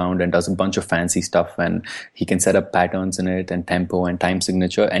scales around and does a bunch of fancy stuff. And he can set up patterns in it and tempo and time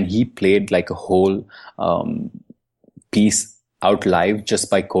signature. And he played like a whole piece out live just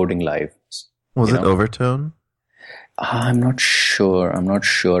by coding live. Was it Overtone? I'm not sure.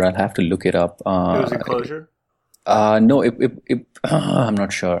 I'll have to look it up. It was Enclosure? No, I'm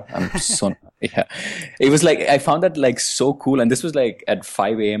not sure. Yeah. It was like, I found that like so cool. And this was like at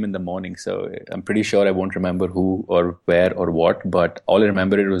 5 a.m. in the morning. So I'm pretty sure I won't remember who or where or what, but all I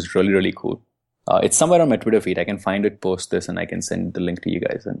remember, it was really, really cool. It's somewhere on my Twitter feed. I can find it, post this, and I can send the link to you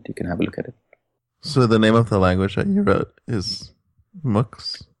guys and you can have a look at it. So the name of the language that you wrote is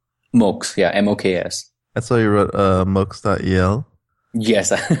Mux? Mox, yeah, MOKS. I saw you wrote Mux.el.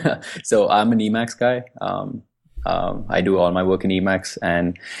 Yes. So I'm an Emacs guy. I do all my work in Emacs,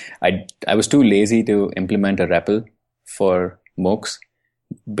 and I was too lazy to implement a REPL for Mox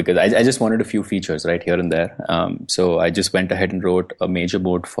because I just wanted a few features right here and there. So I just went ahead and wrote a major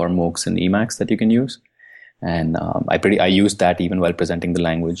board for Mox in Emacs that you can use. And I used that even while presenting the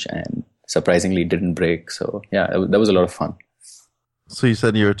language, and surprisingly it didn't break. So yeah, that was a lot of fun. So you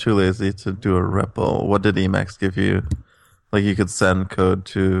said you were too lazy to do a REPL. What did Emacs give you? Like you could send code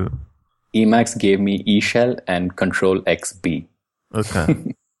to... Emacs gave me eShell and Control XB.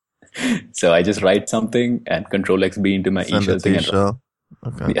 Okay. So I just write something and Control XB into my Send eShell thing.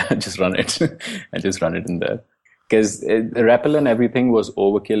 Okay. Yeah, just run it. And just run it in there. Because the REPL and everything was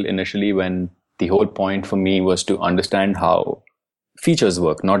overkill initially, when the whole point for me was to understand how features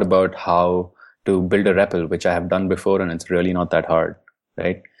work, not about how to build a REPL, which I have done before, and it's really not that hard,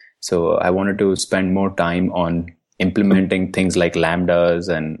 right? So I wanted to spend more time on implementing things like lambdas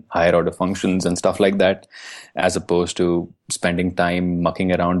and higher order functions and stuff like that, as opposed to spending time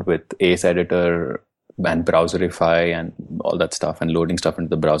mucking around with Ace Editor and Browserify and all that stuff and loading stuff into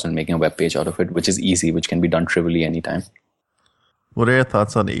the browser and making a web page out of it, which is easy, which can be done trivially anytime. What are your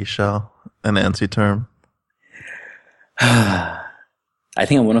thoughts on eShell and ANSI-term? I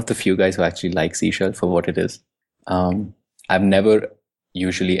think I'm one of the few guys who actually likes eShell for what it is. I've never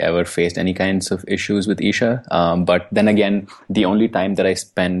usually ever faced any kinds of issues with eShell. But then again, the only times that I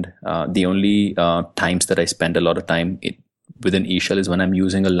spend a lot of time within eShell is when I'm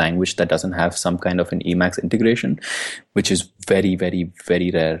using a language that doesn't have some kind of an Emacs integration, which is very, very,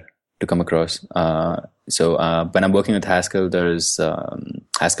 very rare to come across. When I'm working with Haskell, there's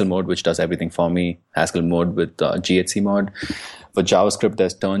Haskell mode, which does everything for me. Haskell mode with GHC mode. For JavaScript,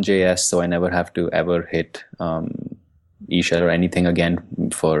 there's Turn.js, so I never have to ever hit eShell or anything again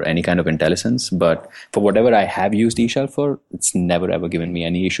for any kind of IntelliSense. But for whatever I have used eShell for, it's never ever given me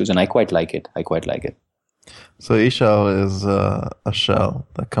any issues, and I quite like it. So eShell is a shell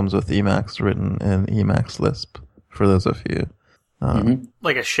that comes with Emacs written in Emacs Lisp, for those of you.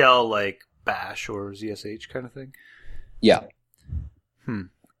 Like a shell like Bash or ZSH kind of thing? Yeah.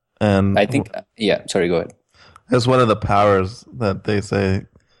 And I think, sorry, go ahead. It's one of the powers that they say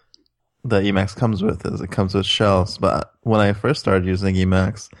that Emacs comes with, is it comes with shells. But when I first started using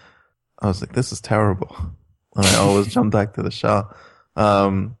Emacs, I was like, this is terrible. And I always jump back to the shell.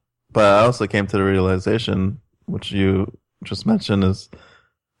 But I also came to the realization, which you just mentioned, is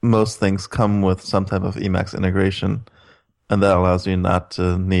most things come with some type of Emacs integration. And that allows you not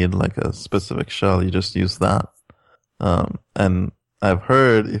to need like a specific shell. You just use that. And I've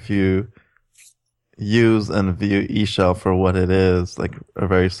heard if you use and view eShell for what it is, like a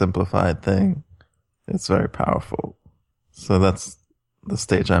very simplified thing, it's very powerful. So that's the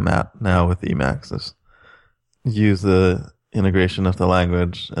stage I'm at now with Emacs, is use the integration of the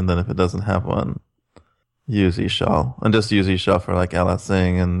language, and then if it doesn't have one, use eShell. And just use eShell for like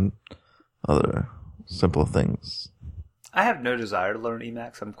LSing and other simple things. I have no desire to learn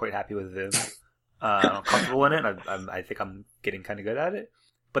Emacs. I'm quite happy with Vim. I'm comfortable in it. I think I'm getting kind of good at it.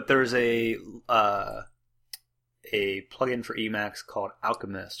 But there's a plugin for Emacs called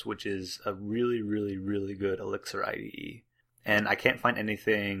Alchemist, which is a really, really, really good Elixir IDE. And I can't find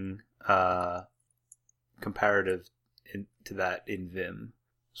anything comparative to that in Vim.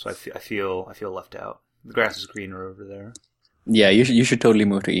 So I feel left out. The grass is greener over there. Yeah, you should totally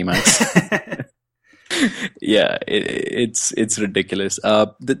move to Emacs. Yeah, it's ridiculous.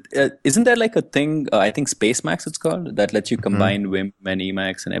 Isn't there like a thing? I think Spacemacs it's called, that lets you combine Vim and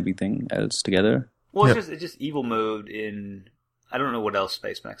Emacs and everything else together. Well, it's just evil mode in. I don't know what else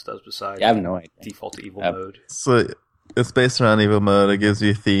Spacemacs does besides. I have no idea. Default to evil mode. So it's based around evil mode. It gives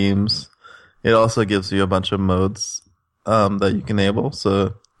you themes. It also gives you a bunch of modes that you can enable.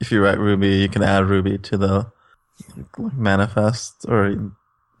 So if you write Ruby, you can add Ruby to the manifest or.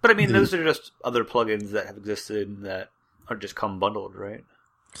 But I mean, those are just other plugins that have existed that are just come bundled, right?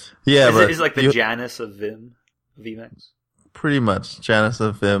 Yeah, Is it like the Janus of Vim, of Emacs? Pretty much. Janus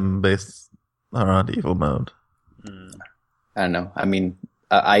of Vim based around evil mode. I don't know. I mean,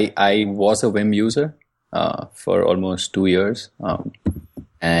 I was a Vim user for almost 2 years.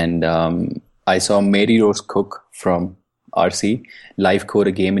 And I saw Mary Rose Cook from RC live code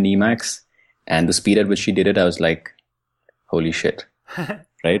a game in Emacs. And the speed at which she did it, I was like, holy shit.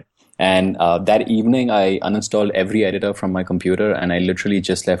 Right? And that evening, I uninstalled every editor from my computer, and I literally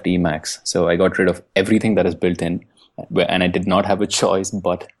just left Emacs. So I got rid of everything that is built in, and I did not have a choice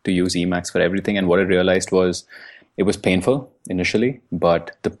but to use Emacs for everything. And what I realized was it was painful initially,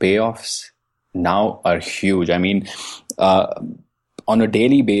 but the payoffs now are huge. I mean, on a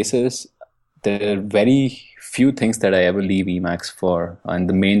daily basis, there are very few things that I ever leave Emacs for, and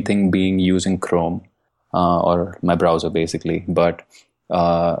the main thing being using Chrome or my browser, basically. But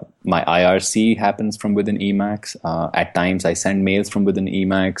my IRC happens from within Emacs. At times I send mails from within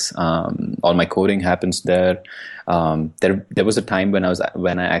Emacs. All my coding happens there. There was a time when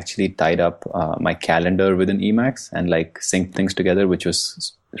I actually tied up my calendar within Emacs and like synced things together, which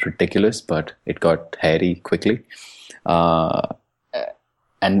was ridiculous, but it got hairy quickly.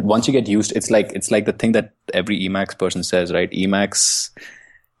 And once you get used, it's like the thing that every Emacs person says, right? Emacs.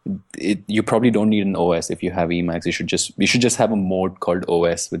 You probably don't need an OS if you have Emacs. You should just have a mode called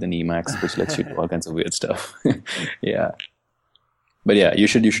OS within Emacs, which lets you do all kinds of weird stuff. Yeah, but yeah, you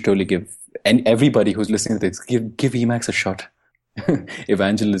should totally give, and everybody who's listening to this, give Emacs a shot.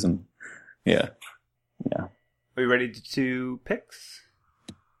 Evangelism. Yeah. Are we ready to do picks?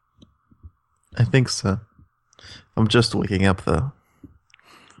 I think so. I'm just waking up though.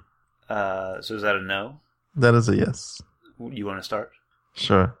 So is that a no? That is a yes. You want to start?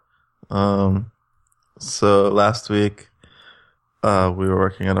 Sure. So last week, we were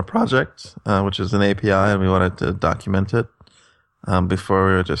working on a project, which is an API, and we wanted to document it. Before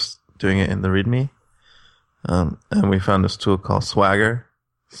we were just doing it in the README. And we found this tool called Swagger,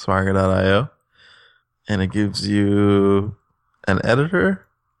 swagger.io. And it gives you an editor.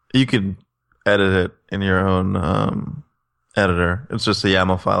 You could edit it in your own, editor. It's just a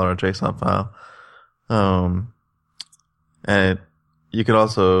YAML file or a JSON file. And you can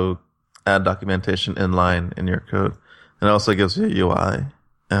also add documentation inline in your code. And it also gives you a UI.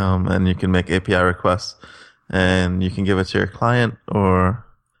 And you can make API requests. And you can give it to your client or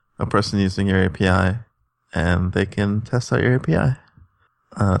a person using your API, and they can test out your API.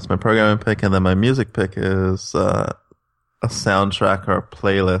 That's my programming pick, and then my music pick is a soundtrack or a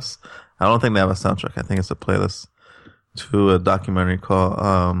playlist. I don't think they have a soundtrack. I think it's a playlist to a documentary called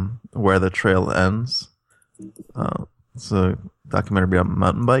Where the Trail Ends. It's a documentary about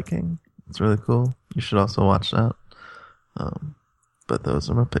mountain biking. It's really cool. You should also watch that. But those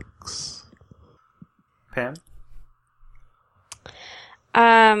are my picks. Pam?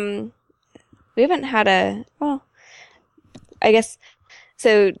 We haven't had I guess,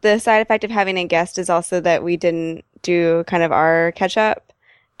 so the side effect of having a guest is also that we didn't do kind of our catch up.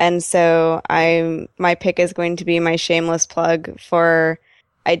 And so my pick is going to be my shameless plug for,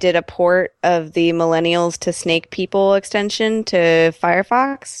 I did a port of the Millennials to Snake People extension to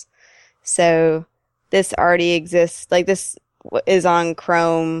Firefox. So this already exists, like this is on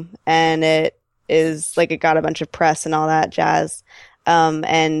Chrome, and it is like, it got a bunch of press and all that jazz.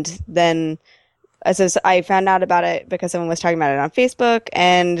 And then so I found out about it because someone was talking about it on Facebook,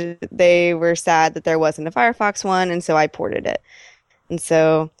 and they were sad that there wasn't a Firefox one, and so I ported it. And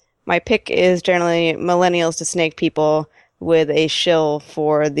so my pick is generally Millennials to Snake People with a shill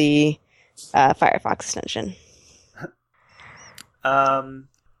for the Firefox extension.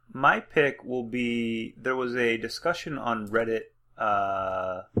 My pick will be, there was a discussion on Reddit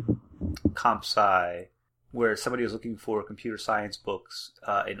CompSci where somebody was looking for computer science books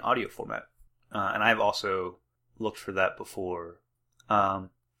in audio format. And I've also looked for that before.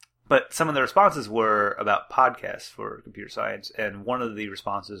 But some of the responses were about podcasts for computer science. And one of the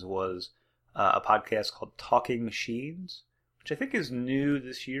responses was a podcast called Talking Machines, which I think is new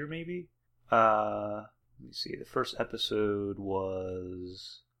this year, maybe. Let me see. The first episode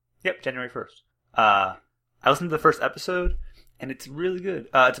was... Yep, January 1st. I listened to the first episode, and it's really good.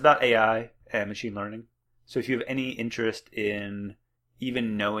 It's about AI and machine learning. So if you have any interest in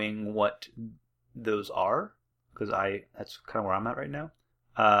even knowing what those are, because that's kind of where I'm at right now,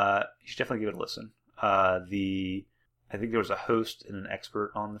 you should definitely give it a listen. I think there was a host and an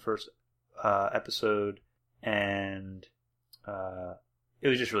expert on the first episode, and it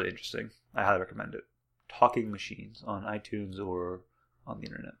was just really interesting. I highly recommend it. Talking Machines on iTunes or on the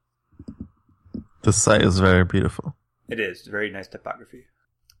internet. The site is very beautiful. It is. It's very nice typography.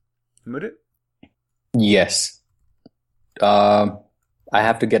 Mudit? Yes. I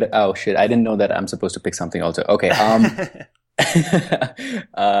have to get it. Oh shit! I didn't know that I'm supposed to pick something also. Okay.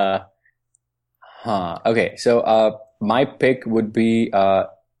 Okay. So my pick would be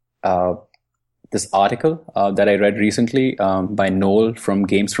this article that I read recently by Noel from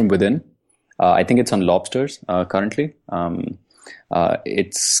Games from Within. I think it's on Lobsters currently.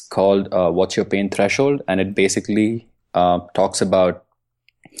 It's called What's Your Pain Threshold, and it basically talks about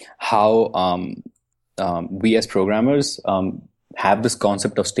how we as programmers have this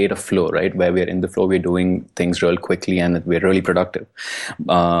concept of state of flow, right? Where we're in the flow, we're doing things real quickly and we're really productive.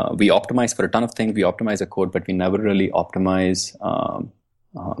 We optimize for a ton of things. We optimize a code, but we never really optimize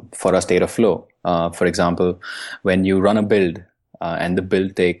for a state of flow. For example, when you run a build and the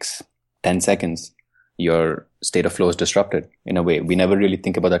build takes 10 seconds, your state of flow is disrupted in a way. We never really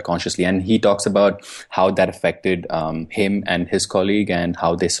think about that consciously. And he talks about how that affected him and his colleague and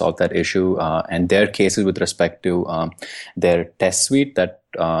how they solved that issue and their cases with respect to their test suite that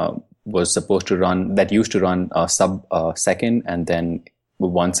was supposed to run, that used to run a sub second. And then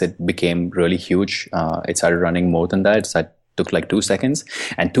once it became really huge, it started running more than that. It took like 2 seconds,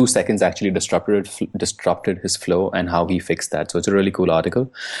 and 2 seconds actually disrupted his flow and how he fixed that. So it's a really cool article.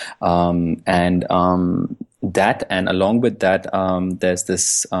 That, and along with that, there's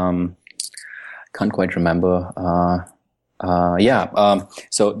this, can't quite remember.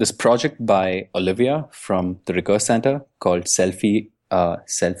 So this project by Olivia from the Recurse Center called Selfie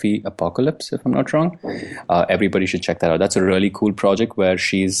Apocalypse, if I'm not wrong. Everybody should check that out. That's a really cool project where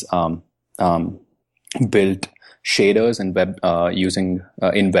she's built shaders in web using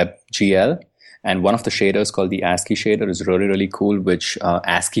in WebGL, and one of the shaders called the ASCII shader is really, really cool, which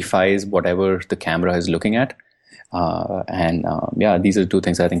ASCIIfies whatever the camera is looking at. These are the two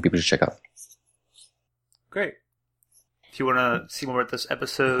things I think people should check out. Great. If you want to see more about this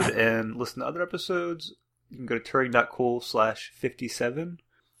episode and listen to other episodes, you can go to Turing.cool/57.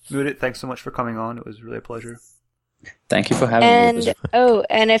 Mudit, thanks so much for coming on. It was really a pleasure. Thank you for having me.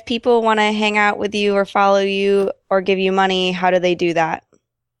 And if people want to hang out with you or follow you or give you money, how do they do that?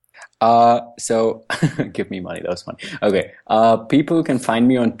 So give me money. That was fun. Okay. People can find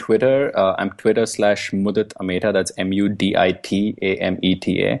me on Twitter. I'm Twitter/Mudit Ameta. That's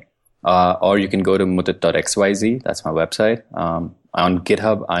MUDITAMETA. Or you can go to mudit.xyz. That's my website. On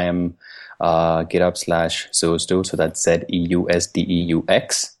GitHub, I am GitHub/Zeusdew. So that's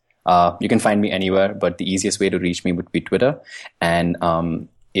ZEUSDEUX. You can find me anywhere, but the easiest way to reach me would be Twitter. And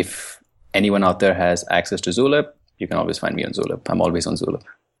if anyone out there has access to Zulip, you can always find me on Zulip. I'm always on Zulip.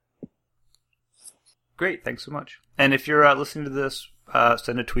 Great, thanks so much. And if you're listening to this,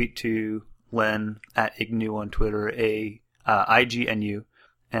 send a tweet to Len at Ignu on Twitter, IGNU,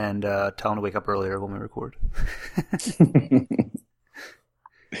 and tell him to wake up earlier when we record.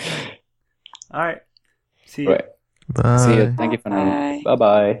 All right. See you. Right. Bye. See you. Thank you for now.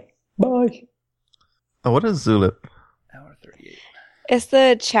 Bye-bye. Bye. Oh, what is Zulip? Hour 38. It's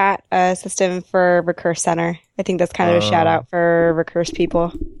the chat system for Recurse Center. I think that's kind of a shout out for Recurse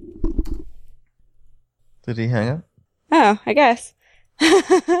people. Did he hang up? Oh, I guess.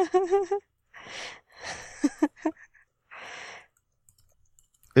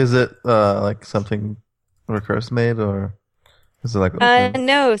 Is it like something Recurse made, or is it like open?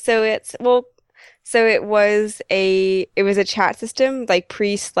 No, so it was a chat system like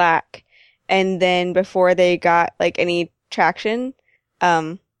pre-Slack, and then before they got like any traction,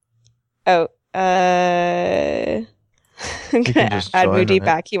 I'm gonna just add join, Moody right?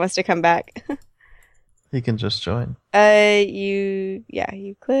 back. He wants to come back. He can just join. You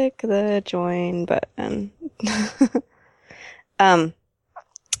click the join button.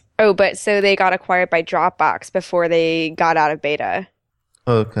 But so they got acquired by Dropbox before they got out of beta.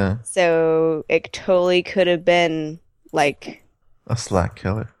 Okay. So it totally could have been like A Slack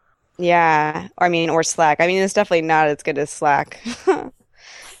killer. yeah, or Slack. I mean, it's definitely not as good as Slack.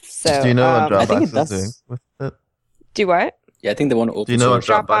 So Do you know what I think Dropbox it is does. doing with it? do what? Yeah, I think they want to open Do you know what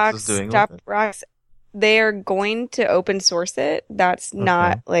source. Dropbox is doing with it? Dropbox. They are going to open source it. That's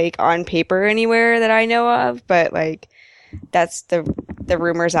not like on paper anywhere that I know of, but like that's the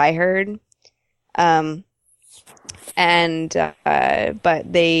rumors I heard. But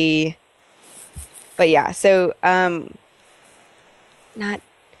yeah, so not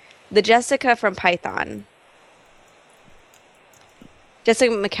the Jessica from Python.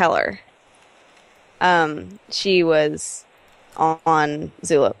 Jessica McKellar. She was on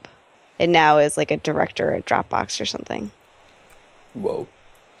Zulip and now is like a director at Dropbox or something. Whoa.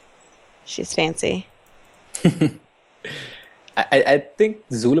 She's fancy. I think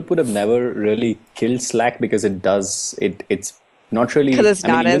Zulip would have never really killed Slack because it's not really Because it's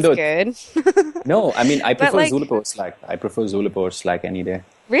not even as though good. No, I mean I prefer like- Zulip over Slack. I prefer Zulip over Slack any day.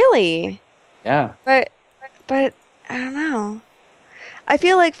 Really? Yeah. But I don't know. I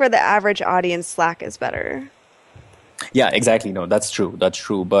feel like for the average audience, Slack is better. Yeah, exactly. No, that's true. That's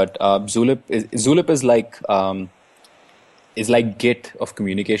true. But Zulip is like Git of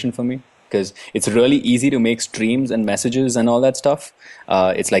communication for me because it's really easy to make streams and messages and all that stuff.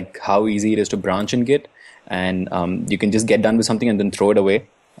 It's like how easy it is to branch in Git, and you can just get done with something and then throw it away.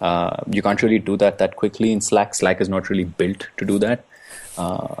 You can't really do that quickly in Slack. Slack is not really built to do that.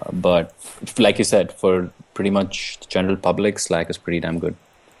 But like you said, for pretty much the general public, Slack is pretty damn good.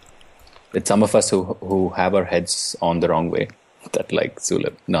 It's some of us who have our heads on the wrong way that like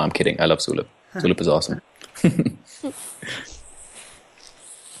Zulip. No, I'm kidding. I love Zulip. Zulip is awesome.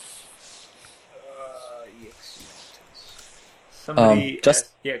 Somebody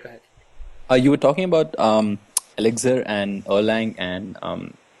yeah, go ahead. You were talking about Elixir and Erlang, and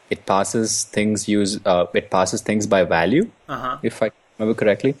it passes things by value. If I remember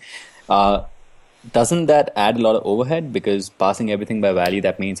correctly. Doesn't that add a lot of overhead? Because passing everything by value,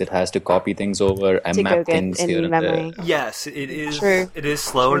 that means it has to copy things over and To go map get things in here and memory. there. Yes, it is. True. It is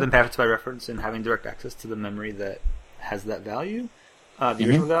slower than packets by reference and having direct access to the memory that has that value, the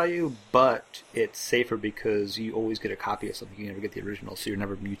original value. But it's safer because you always get a copy of something. You never get the original, so you're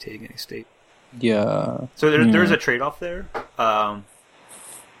never mutating any state. Yeah. So there's a trade-off there. I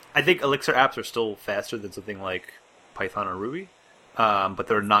think Elixir apps are still faster than something like Python or Ruby. But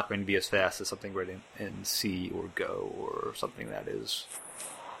they're not going to be as fast as something written in C or Go or something that is.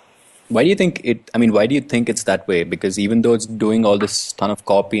 Why do you think it's that way? Because even though it's doing all this ton of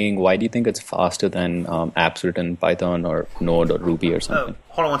copying, why do you think it's faster than apps written in Python or Node or Ruby or something?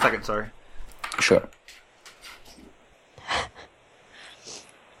 Hold on 1 second, sorry. Sure.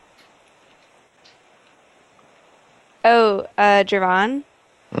 Javon?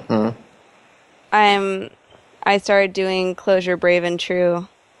 I started doing Clojure Brave and True,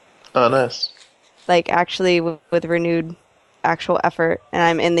 Oh, nice. like actually with renewed actual effort, and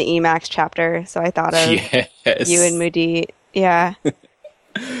I'm in the Emacs chapter, so I thought of Yes. you and Moody. Yeah.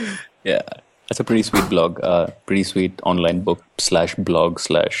 Yeah. That's a pretty sweet blog. Pretty sweet online book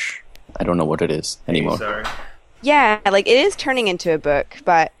 /blog/ I don't know what it is anymore. Sorry. Yeah, like it is turning into a book,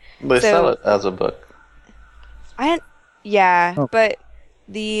 but They So- sell it as a book. but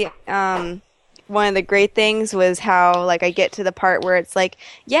the one of the great things was how like I get to the part where it's like,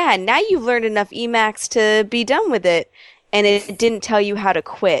 yeah, now you've learned enough Emacs to be done with it, and it didn't tell you how to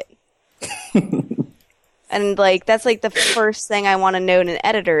quit. And like that's like the first thing I want to know in an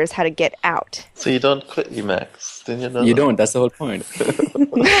editor is how to get out. So you don't quit Emacs, then you know. You don't. That's the whole point. But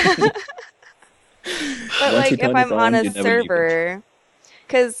Once you like turn if it I'm on, on a you never leave it. server,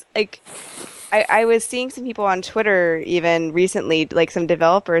 because like I was seeing some people on Twitter even recently, like some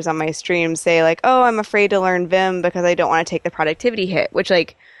developers on my stream say like, oh, I'm afraid to learn Vim because I don't want to take the productivity hit, which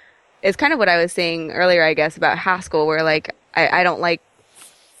like is kind of what I was saying earlier, I guess, about Haskell, where like I don't like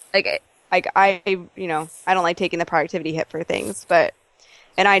I don't like taking the productivity hit for things,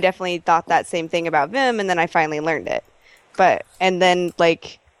 and I definitely thought that same thing about Vim, and then I finally learned it. And then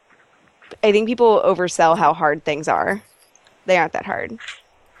like I think people oversell how hard things are. They aren't that hard.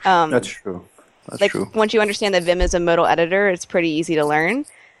 That's true. That's like true. once you understand that Vim is a modal editor, it's pretty easy to learn.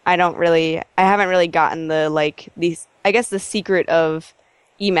 I haven't really gotten I guess the secret of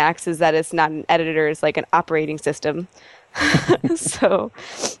Emacs is that it's not an editor, it's like an operating system. So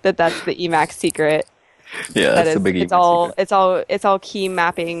that's the Emacs secret. Yeah, that's a big it's Emacs secret. it's all key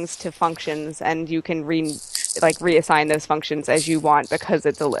mappings to functions, and you can reassign those functions as you want because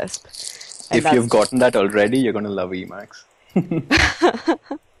it's a Lisp. And If you've gotten that already, you're gonna love Emacs.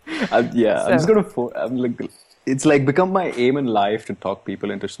 I'm just I'm like, it's like become my aim in life to talk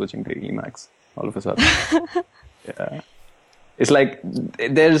people into switching to Emacs all of a sudden. Yeah. It's like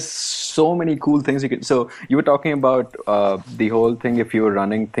there's so many cool things you can. So you were talking about the whole thing if you were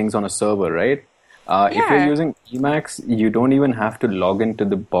running things on a server, right? If you're using Emacs, you don't even have to log into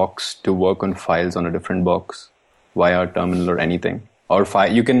the box to work on files on a different box via terminal or anything. Or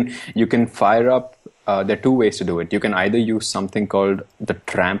you can fire up. There are two ways to do it. You can either use something called the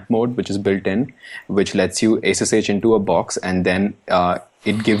tramp mode, which is built in, which lets you SSH into a box, and then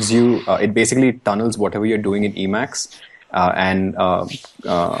it gives you it basically tunnels whatever you're doing in Emacs and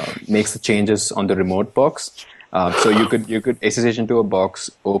makes the changes on the remote box. So you could SSH into a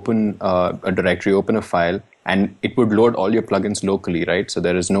box, open a directory, open a file, and it would load all your plugins locally, right? So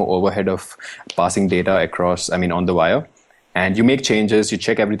there is no overhead of passing data across, on the wire. And you make changes, you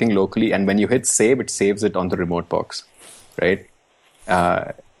check everything locally, and when you hit save, it saves it on the remote box, right?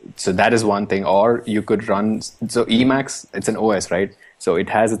 So that is one thing. Or you could run, so Emacs, it's an OS, right? So it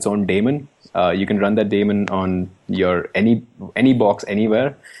has its own daemon. You can run that daemon on your any box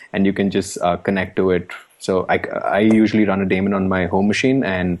anywhere, and you can just connect to it. So I usually run a daemon on my home machine,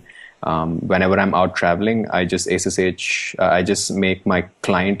 and whenever I'm out traveling, I just SSH, I just make my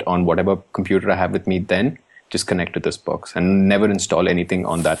client on whatever computer I have with me then, just connect to this box and never install anything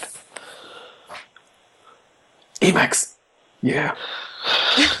on that. Emacs. Yeah.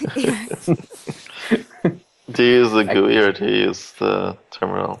 Do you use the GUI or do you use the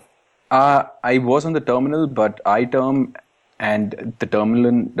terminal? I was on the terminal, but iTerm and the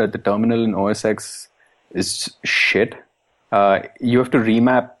terminal in OS X is shit. You have to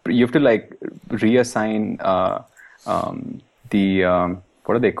remap. You have to reassign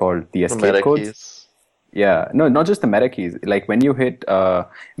what are they called? The escape codes. Keys. Yeah, no, not just the meta keys. Like when you hit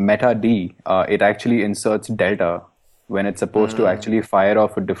meta D, it actually inserts delta when it's supposed to actually fire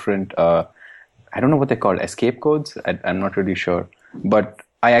off a different. I don't know what they're called, escape codes. I'm not really sure, but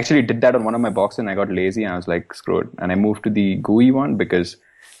I actually did that on one of my boxes, and I got lazy, and I was like, screw it, and I moved to the GUI one because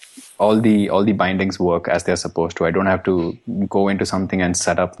all the bindings work as they're supposed to. I don't have to go into something and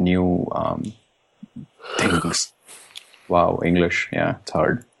set up new things. Wow, English, yeah, it's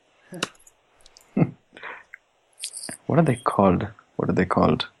hard. What are they called? God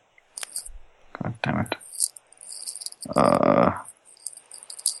damn it.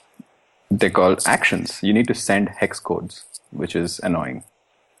 They're called actions. You need to send hex codes, which is annoying.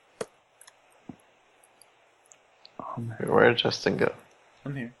 Where did Justin go?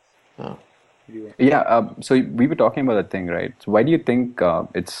 I'm here. Oh. Yeah, so we were talking about that thing, right? So why do you think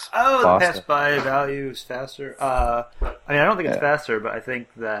it's faster? The pass-by value is faster. I don't think it's faster, but I think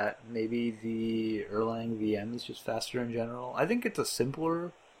that maybe the Erlang VM is just faster in general. I think it's a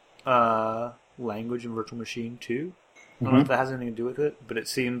simpler language in virtual machine, too. I don't know if that has anything to do with it, but it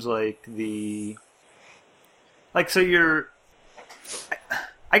seems like I guess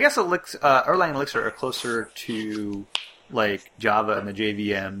Erlang and Elixir are closer to like Java and the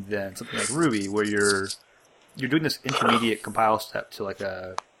JVM than something like Ruby, where you're doing this intermediate compile step to like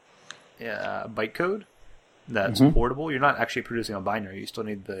a bytecode that's portable. You're not actually producing a binary. You still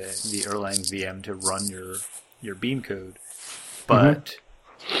need the Erlang VM to run your Beam code. But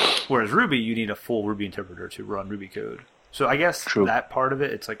whereas Ruby, you need a full Ruby interpreter to run Ruby code. So I guess that part of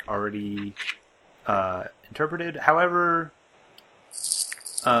it, it's like already interpreted. However,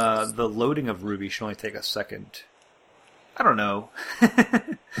 the loading of Ruby should only take a second. I don't know.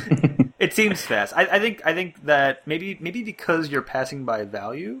 It seems fast. I think that maybe because you're passing by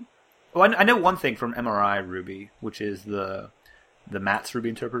value. Well, I know one thing from MRI Ruby, which is the MATS Ruby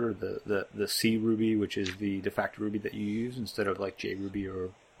interpreter, the C Ruby, which is the de facto Ruby that you use instead of like JRuby or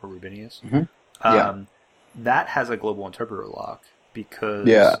Rubinius. That has a global interpreter lock because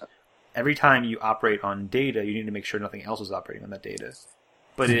every time you operate on data, you need to make sure nothing else is operating on that data.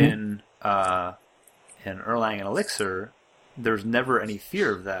 But in Erlang and Elixir, there's never any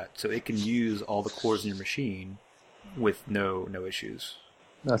fear of that, so it can use all the cores in your machine with no issues.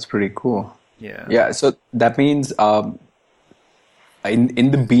 That's pretty cool. Yeah. Yeah. So that means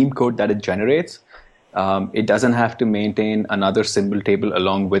in the Beam code that it generates, it doesn't have to maintain another symbol table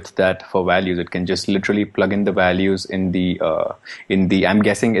along with that for values. It can just literally plug in the values in the I'm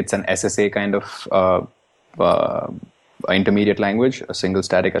guessing it's an SSA kind of intermediate language, a single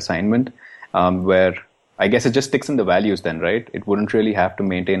static assignment, where I guess it just sticks in the values then, right? It wouldn't really have to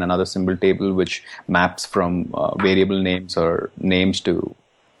maintain another symbol table which maps from variable names or names to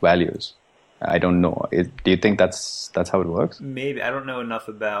values. I don't know. Do you think that's how it works? Maybe. I don't know enough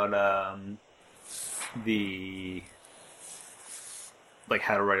about how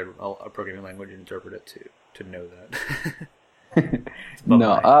to write a programming language and interpret it to know that. It's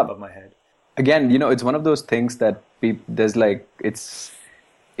above my head. Again, it's one of those things that there's like it's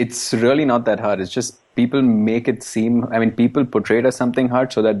really not that hard. It's just people make it seem. I mean, people portray it as something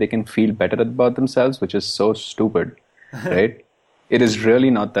hard so that they can feel better about themselves, which is so stupid, right? It is really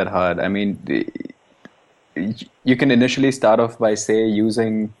not that hard. I mean, you can initially start off by say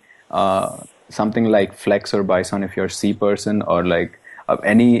using something like Flex or Bison if you're a C person, or like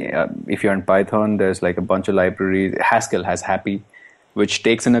if you're in Python, there's like a bunch of libraries. Haskell has Happy, which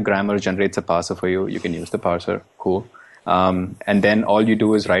takes in a grammar, generates a parser for you. You can use the parser. Cool. And then all you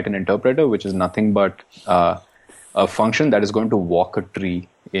do is write an interpreter, which is nothing but a function that is going to walk a tree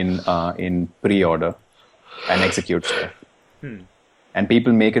in pre-order and execute stuff. And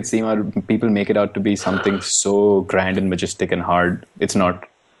people make it out to be something so grand and majestic and hard. It's not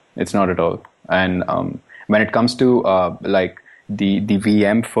at all. And when it comes to like the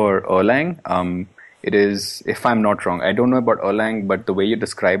VM for Erlang, it is, if I'm not wrong, I don't know about Erlang, but the way you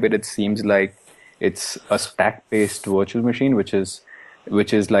describe it, it seems like it's a stack-based virtual machine, which is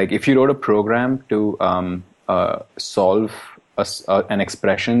like if you wrote a program to solve an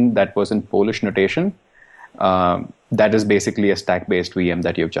expression that was in Polish notation, that is basically a stack-based VM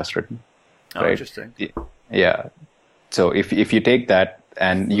that you've just written. Oh, right? Interesting. Yeah. So if you take that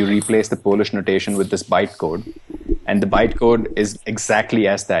and you replace the Polish notation with this bytecode, and the bytecode is exactly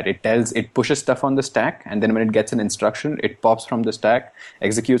as that. It pushes stuff on the stack, and then when it gets an instruction, it pops from the stack,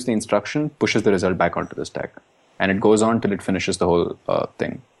 executes the instruction, pushes the result back onto the stack, and it goes on till it finishes the whole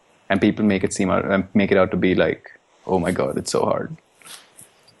thing. And people make it out to be like, oh my god, it's so hard.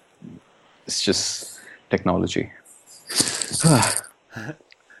 It's just technology.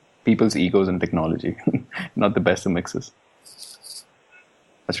 People's egos and technology, not the best of mixes.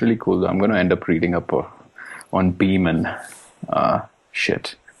 That's really cool, though. I'm going to end up reading up on Beam and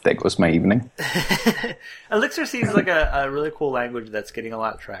shit. There goes my evening. Elixir seems like a really cool language that's getting a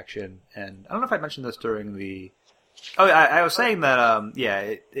lot of traction. And I don't know if I mentioned this during the... Oh, I was saying that,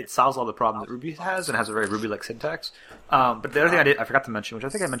 it solves all the problems that Ruby has and has a very Ruby-like syntax. But the other thing I forgot to mention, which I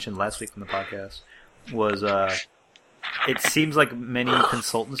think I mentioned last week on the podcast, was it seems like many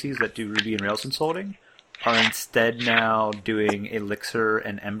consultancies that do Ruby and Rails consulting are instead now doing Elixir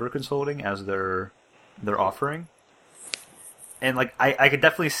and Ember consulting as their offering. And like I could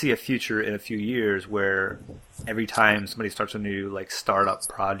definitely see a future in a few years where every time somebody starts a new like startup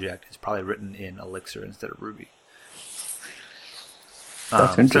project, it's probably written in Elixir instead of Ruby.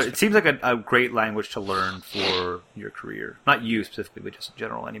 That's interesting. So it seems like a great language to learn for your career. Not you specifically, but just in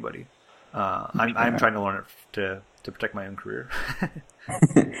general, anybody. I'm trying to learn it to protect my own career.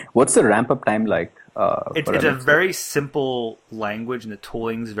 What's the ramp up time like? It's a very simple language, and the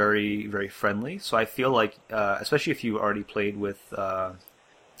tooling's very, very friendly. So I feel like, especially if you already played with,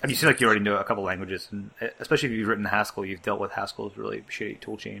 you seem like you already know a couple languages, and especially if you've written Haskell, you've dealt with Haskell's really shitty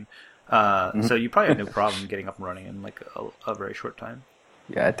toolchain. So you probably have no problem getting up and running in like a very short time.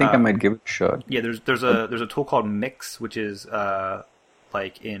 Yeah, I think I might give it a shot. Yeah, there's a tool called Mix, which is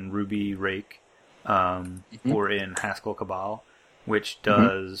like in Ruby Rake, or in Haskell Cabal, which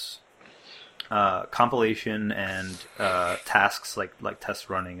does compilation and tasks like test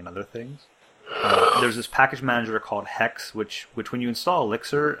running and other things. There's this package manager called Hex, which when you install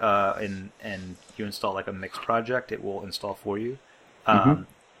Elixir and you install like a Mix project, it will install for you.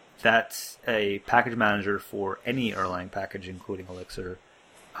 That's a package manager for any Erlang package, including Elixir.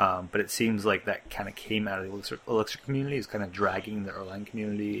 But it seems like that kind of came out of the Elixir community, is kind of dragging the Erlang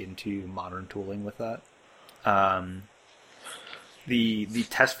community into modern tooling with that. The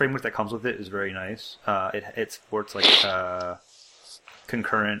test framework that comes with it is very nice. It supports like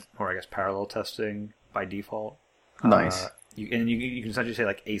concurrent, or I guess parallel testing by default. Nice. You can essentially say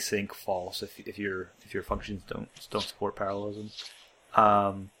like async false if your functions don't support parallelism.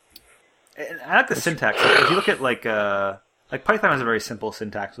 And I like the syntax. If you look at like Python has a very simple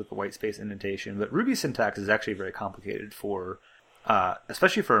syntax with the white space indentation, but Ruby syntax is actually very complicated for,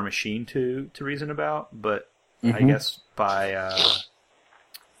 especially for a machine to reason about. But I guess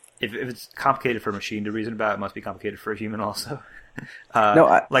if it's complicated for a machine to reason about, it must be complicated for a human also.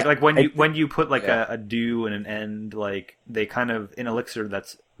 When you put like a do and an end, like they kind of in Elixir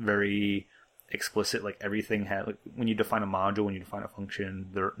that's very explicit. Like everything had like when you define a module, when you define a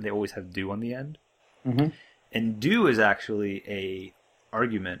function, they always have do on the end. Mm-hmm. And do is actually a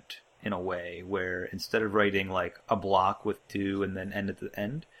argument in a way where instead of writing like a block with do and then end at the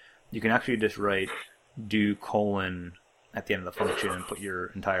end, you can actually just write do colon at the end of the function and put your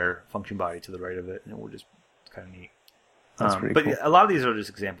entire function body to the right of it, and it will just kind of neat. That's pretty but cool. A lot of these are just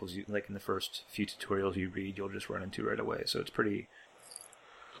examples. Like in the first few tutorials you read, you'll just run into right away. So it's pretty.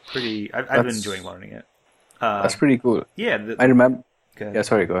 I've been enjoying learning it. That's pretty cool. Yeah, I remember. Go ahead. Yeah,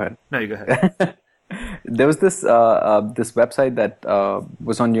 sorry. Go ahead. No, you go ahead. There was this this website that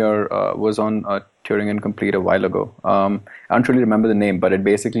was on Turing Incomplete a while ago. I don't really remember the name, but it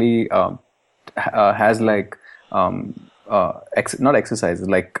basically has like not exercises,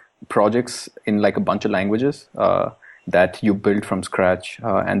 like projects in like a bunch of languages that you build from scratch.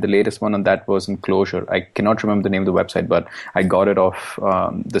 And the latest one on that was in Clojure. I cannot remember the name of the website, but I got it off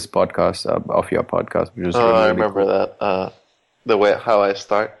this podcast, off your podcast, which was really, I really remember cool. that. The way How I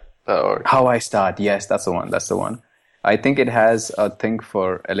Start. How I Start. Yes, that's the one. I think it has a thing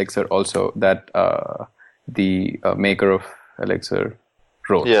for Elixir also that the maker of Elixir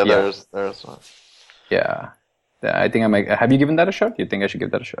wrote. Yeah, there's one. Yeah. I think I might. Have you given that a shot? You think I should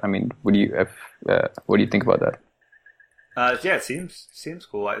give that a shot? I mean, what do you think about that? Yeah, it seems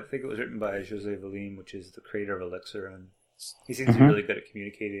cool. I think it was written by José Valim, which is the creator of Elixir, and he seems to be really good at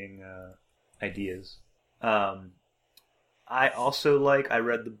communicating ideas. I also I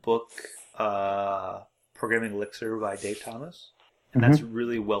read the book Programming Elixir by Dave Thomas, and that's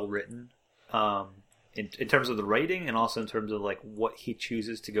really well written in terms of the writing, and also in terms of like what he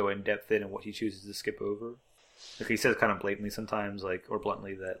chooses to go in depth in and what he chooses to skip over. Like he says kind of blatantly sometimes, or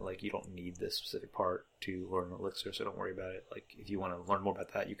bluntly, that you don't need this specific part to learn Elixir, so don't worry about it. Like if you want to learn more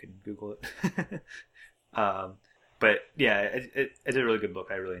about that, you can Google it. But yeah, it's a really good book.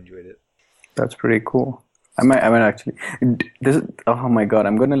 I really enjoyed it. That's pretty cool. I might actually. Oh my god!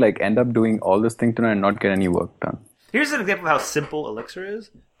 I'm gonna end up doing all this thing tonight and not get any work done. Here's an example of how simple Elixir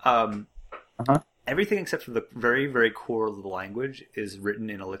is. Everything except for the very, very core of the language is written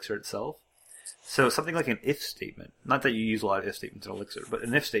in Elixir itself. So something like an if statement, not that you use a lot of if statements in Elixir, but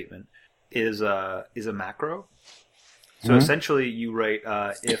an if statement is a macro. So essentially you write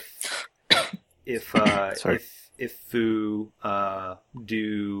if foo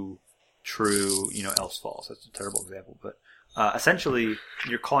do true, else false. That's a terrible example, but essentially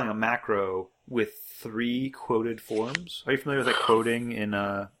you're calling a macro with 3 quoted forms. Are you familiar with quoting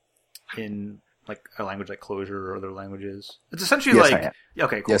in like a language like Clojure or other languages? It's essentially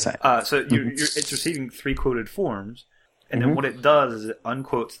okay, cool. Yes, I am. So it's receiving 3 quoted forms, and then what it does is it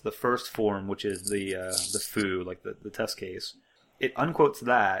unquotes the first form, which is the foo, like the test case. It unquotes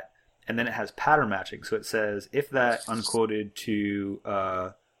that, and then it has pattern matching. So it says if that unquoted to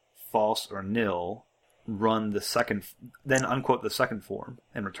false or nil, run the second, then unquote the second form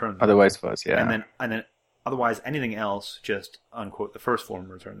and return that. Otherwise false, yeah. And then otherwise anything else, just unquote the first form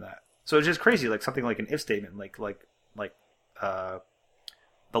and return that. So it's just crazy, like something like an if statement, like the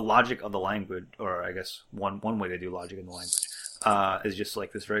logic of the language, or I guess one way they do logic in the language, is just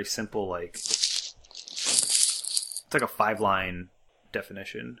like this very simple, it's like a 5-line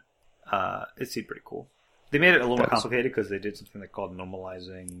definition. It seemed pretty cool. They made it a little more complicated because they did something called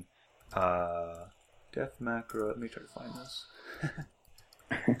normalizing def macro. Let me try to find this.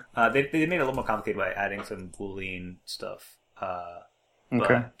 They made it a little more complicated by adding some Boolean stuff.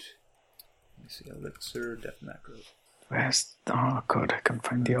 Okay. Let me see, Elixir def macro. Oh god, I can't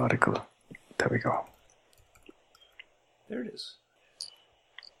find the article. There we go. There it is.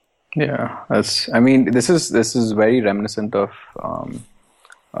 Yeah, this is very reminiscent of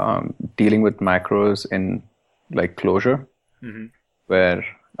dealing with macros in Clojure, where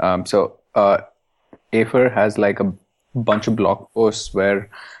Afer has a bunch of blog posts where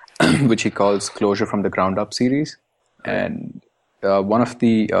which he calls Clojure from the ground up series, and one of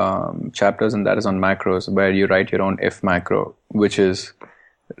the chapters, and that is on macros, where you write your own if macro, which is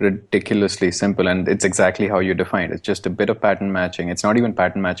ridiculously simple, and it's exactly how you define it. It's just a bit of pattern matching. It's not even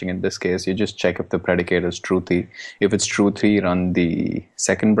pattern matching in this case. You just check if the predicate is truthy. If it's truthy, run the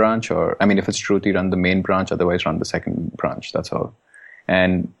second branch, if it's truthy, run the main branch. Otherwise, run the second branch. That's all.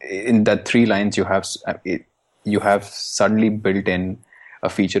 And in that 3 lines, you have suddenly built in a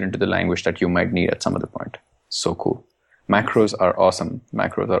feature into the language that you might need at some other point. So cool. Macros are awesome.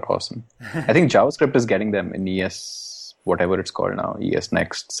 I think JavaScript is getting them in ES, whatever it's called now, ES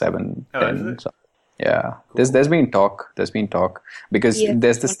Next 7, 10. So, yeah. Cool. There's been talk. Because ES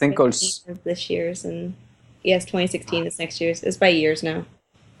there's this thing called... this year's, and ES 2016 is next year's. It's by years now.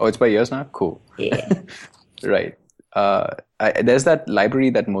 Oh, it's by years now? Cool. Yeah. Right. There's that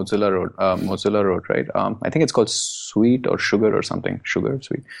library that Mozilla wrote, right? I think it's called Sweet or Sugar or something. Sugar,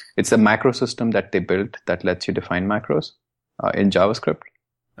 Sweet. It's a macro system that they built that lets you define macros in JavaScript.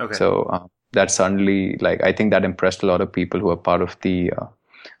 Okay. So that suddenly, I think that impressed a lot of people who are part of the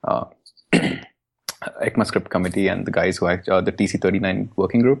ECMAScript committee and the guys who are the TC39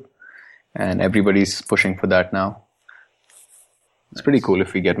 working group. And everybody's pushing for that now. It's pretty cool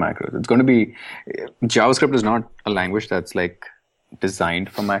if we get macros. It's going to be... JavaScript is not a language that's designed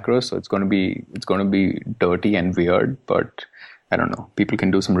for macros, so it's going to be dirty and weird, but I don't know. People can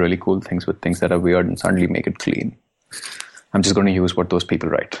do some really cool things with things that are weird and suddenly make it clean. I'm just going to use what those people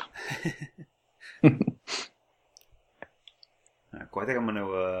write. Cool. I think I'm going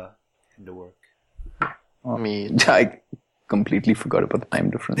to head to work. I completely forgot about the time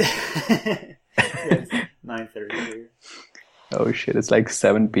difference. It's 9:30 here. Oh shit, it's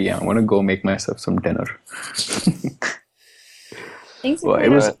 7 p.m. I want to go make myself some dinner. Thanks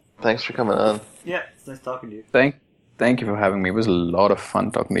Thanks for coming on. Yeah, it's nice talking to you. Thank you for having me. It was a lot of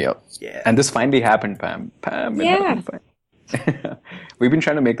fun talking to you. Yeah. And this finally happened, Pam. Yeah. We've been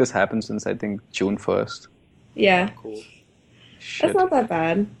trying to make this happen since, I think, June 1st. Yeah. Cool. Shit. That's not that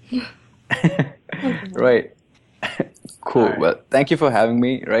bad. Right. Cool. Right. Well, thank you for having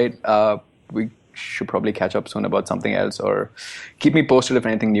me, right? We should probably catch up soon about something else, or keep me posted if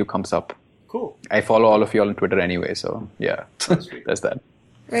anything new comes up. Cool. I follow all of you all on Twitter anyway, so yeah. That's that.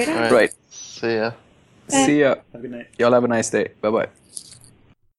 Right on. Right. See ya. See ya. Have a good night. Y'all have a nice day. Bye-bye.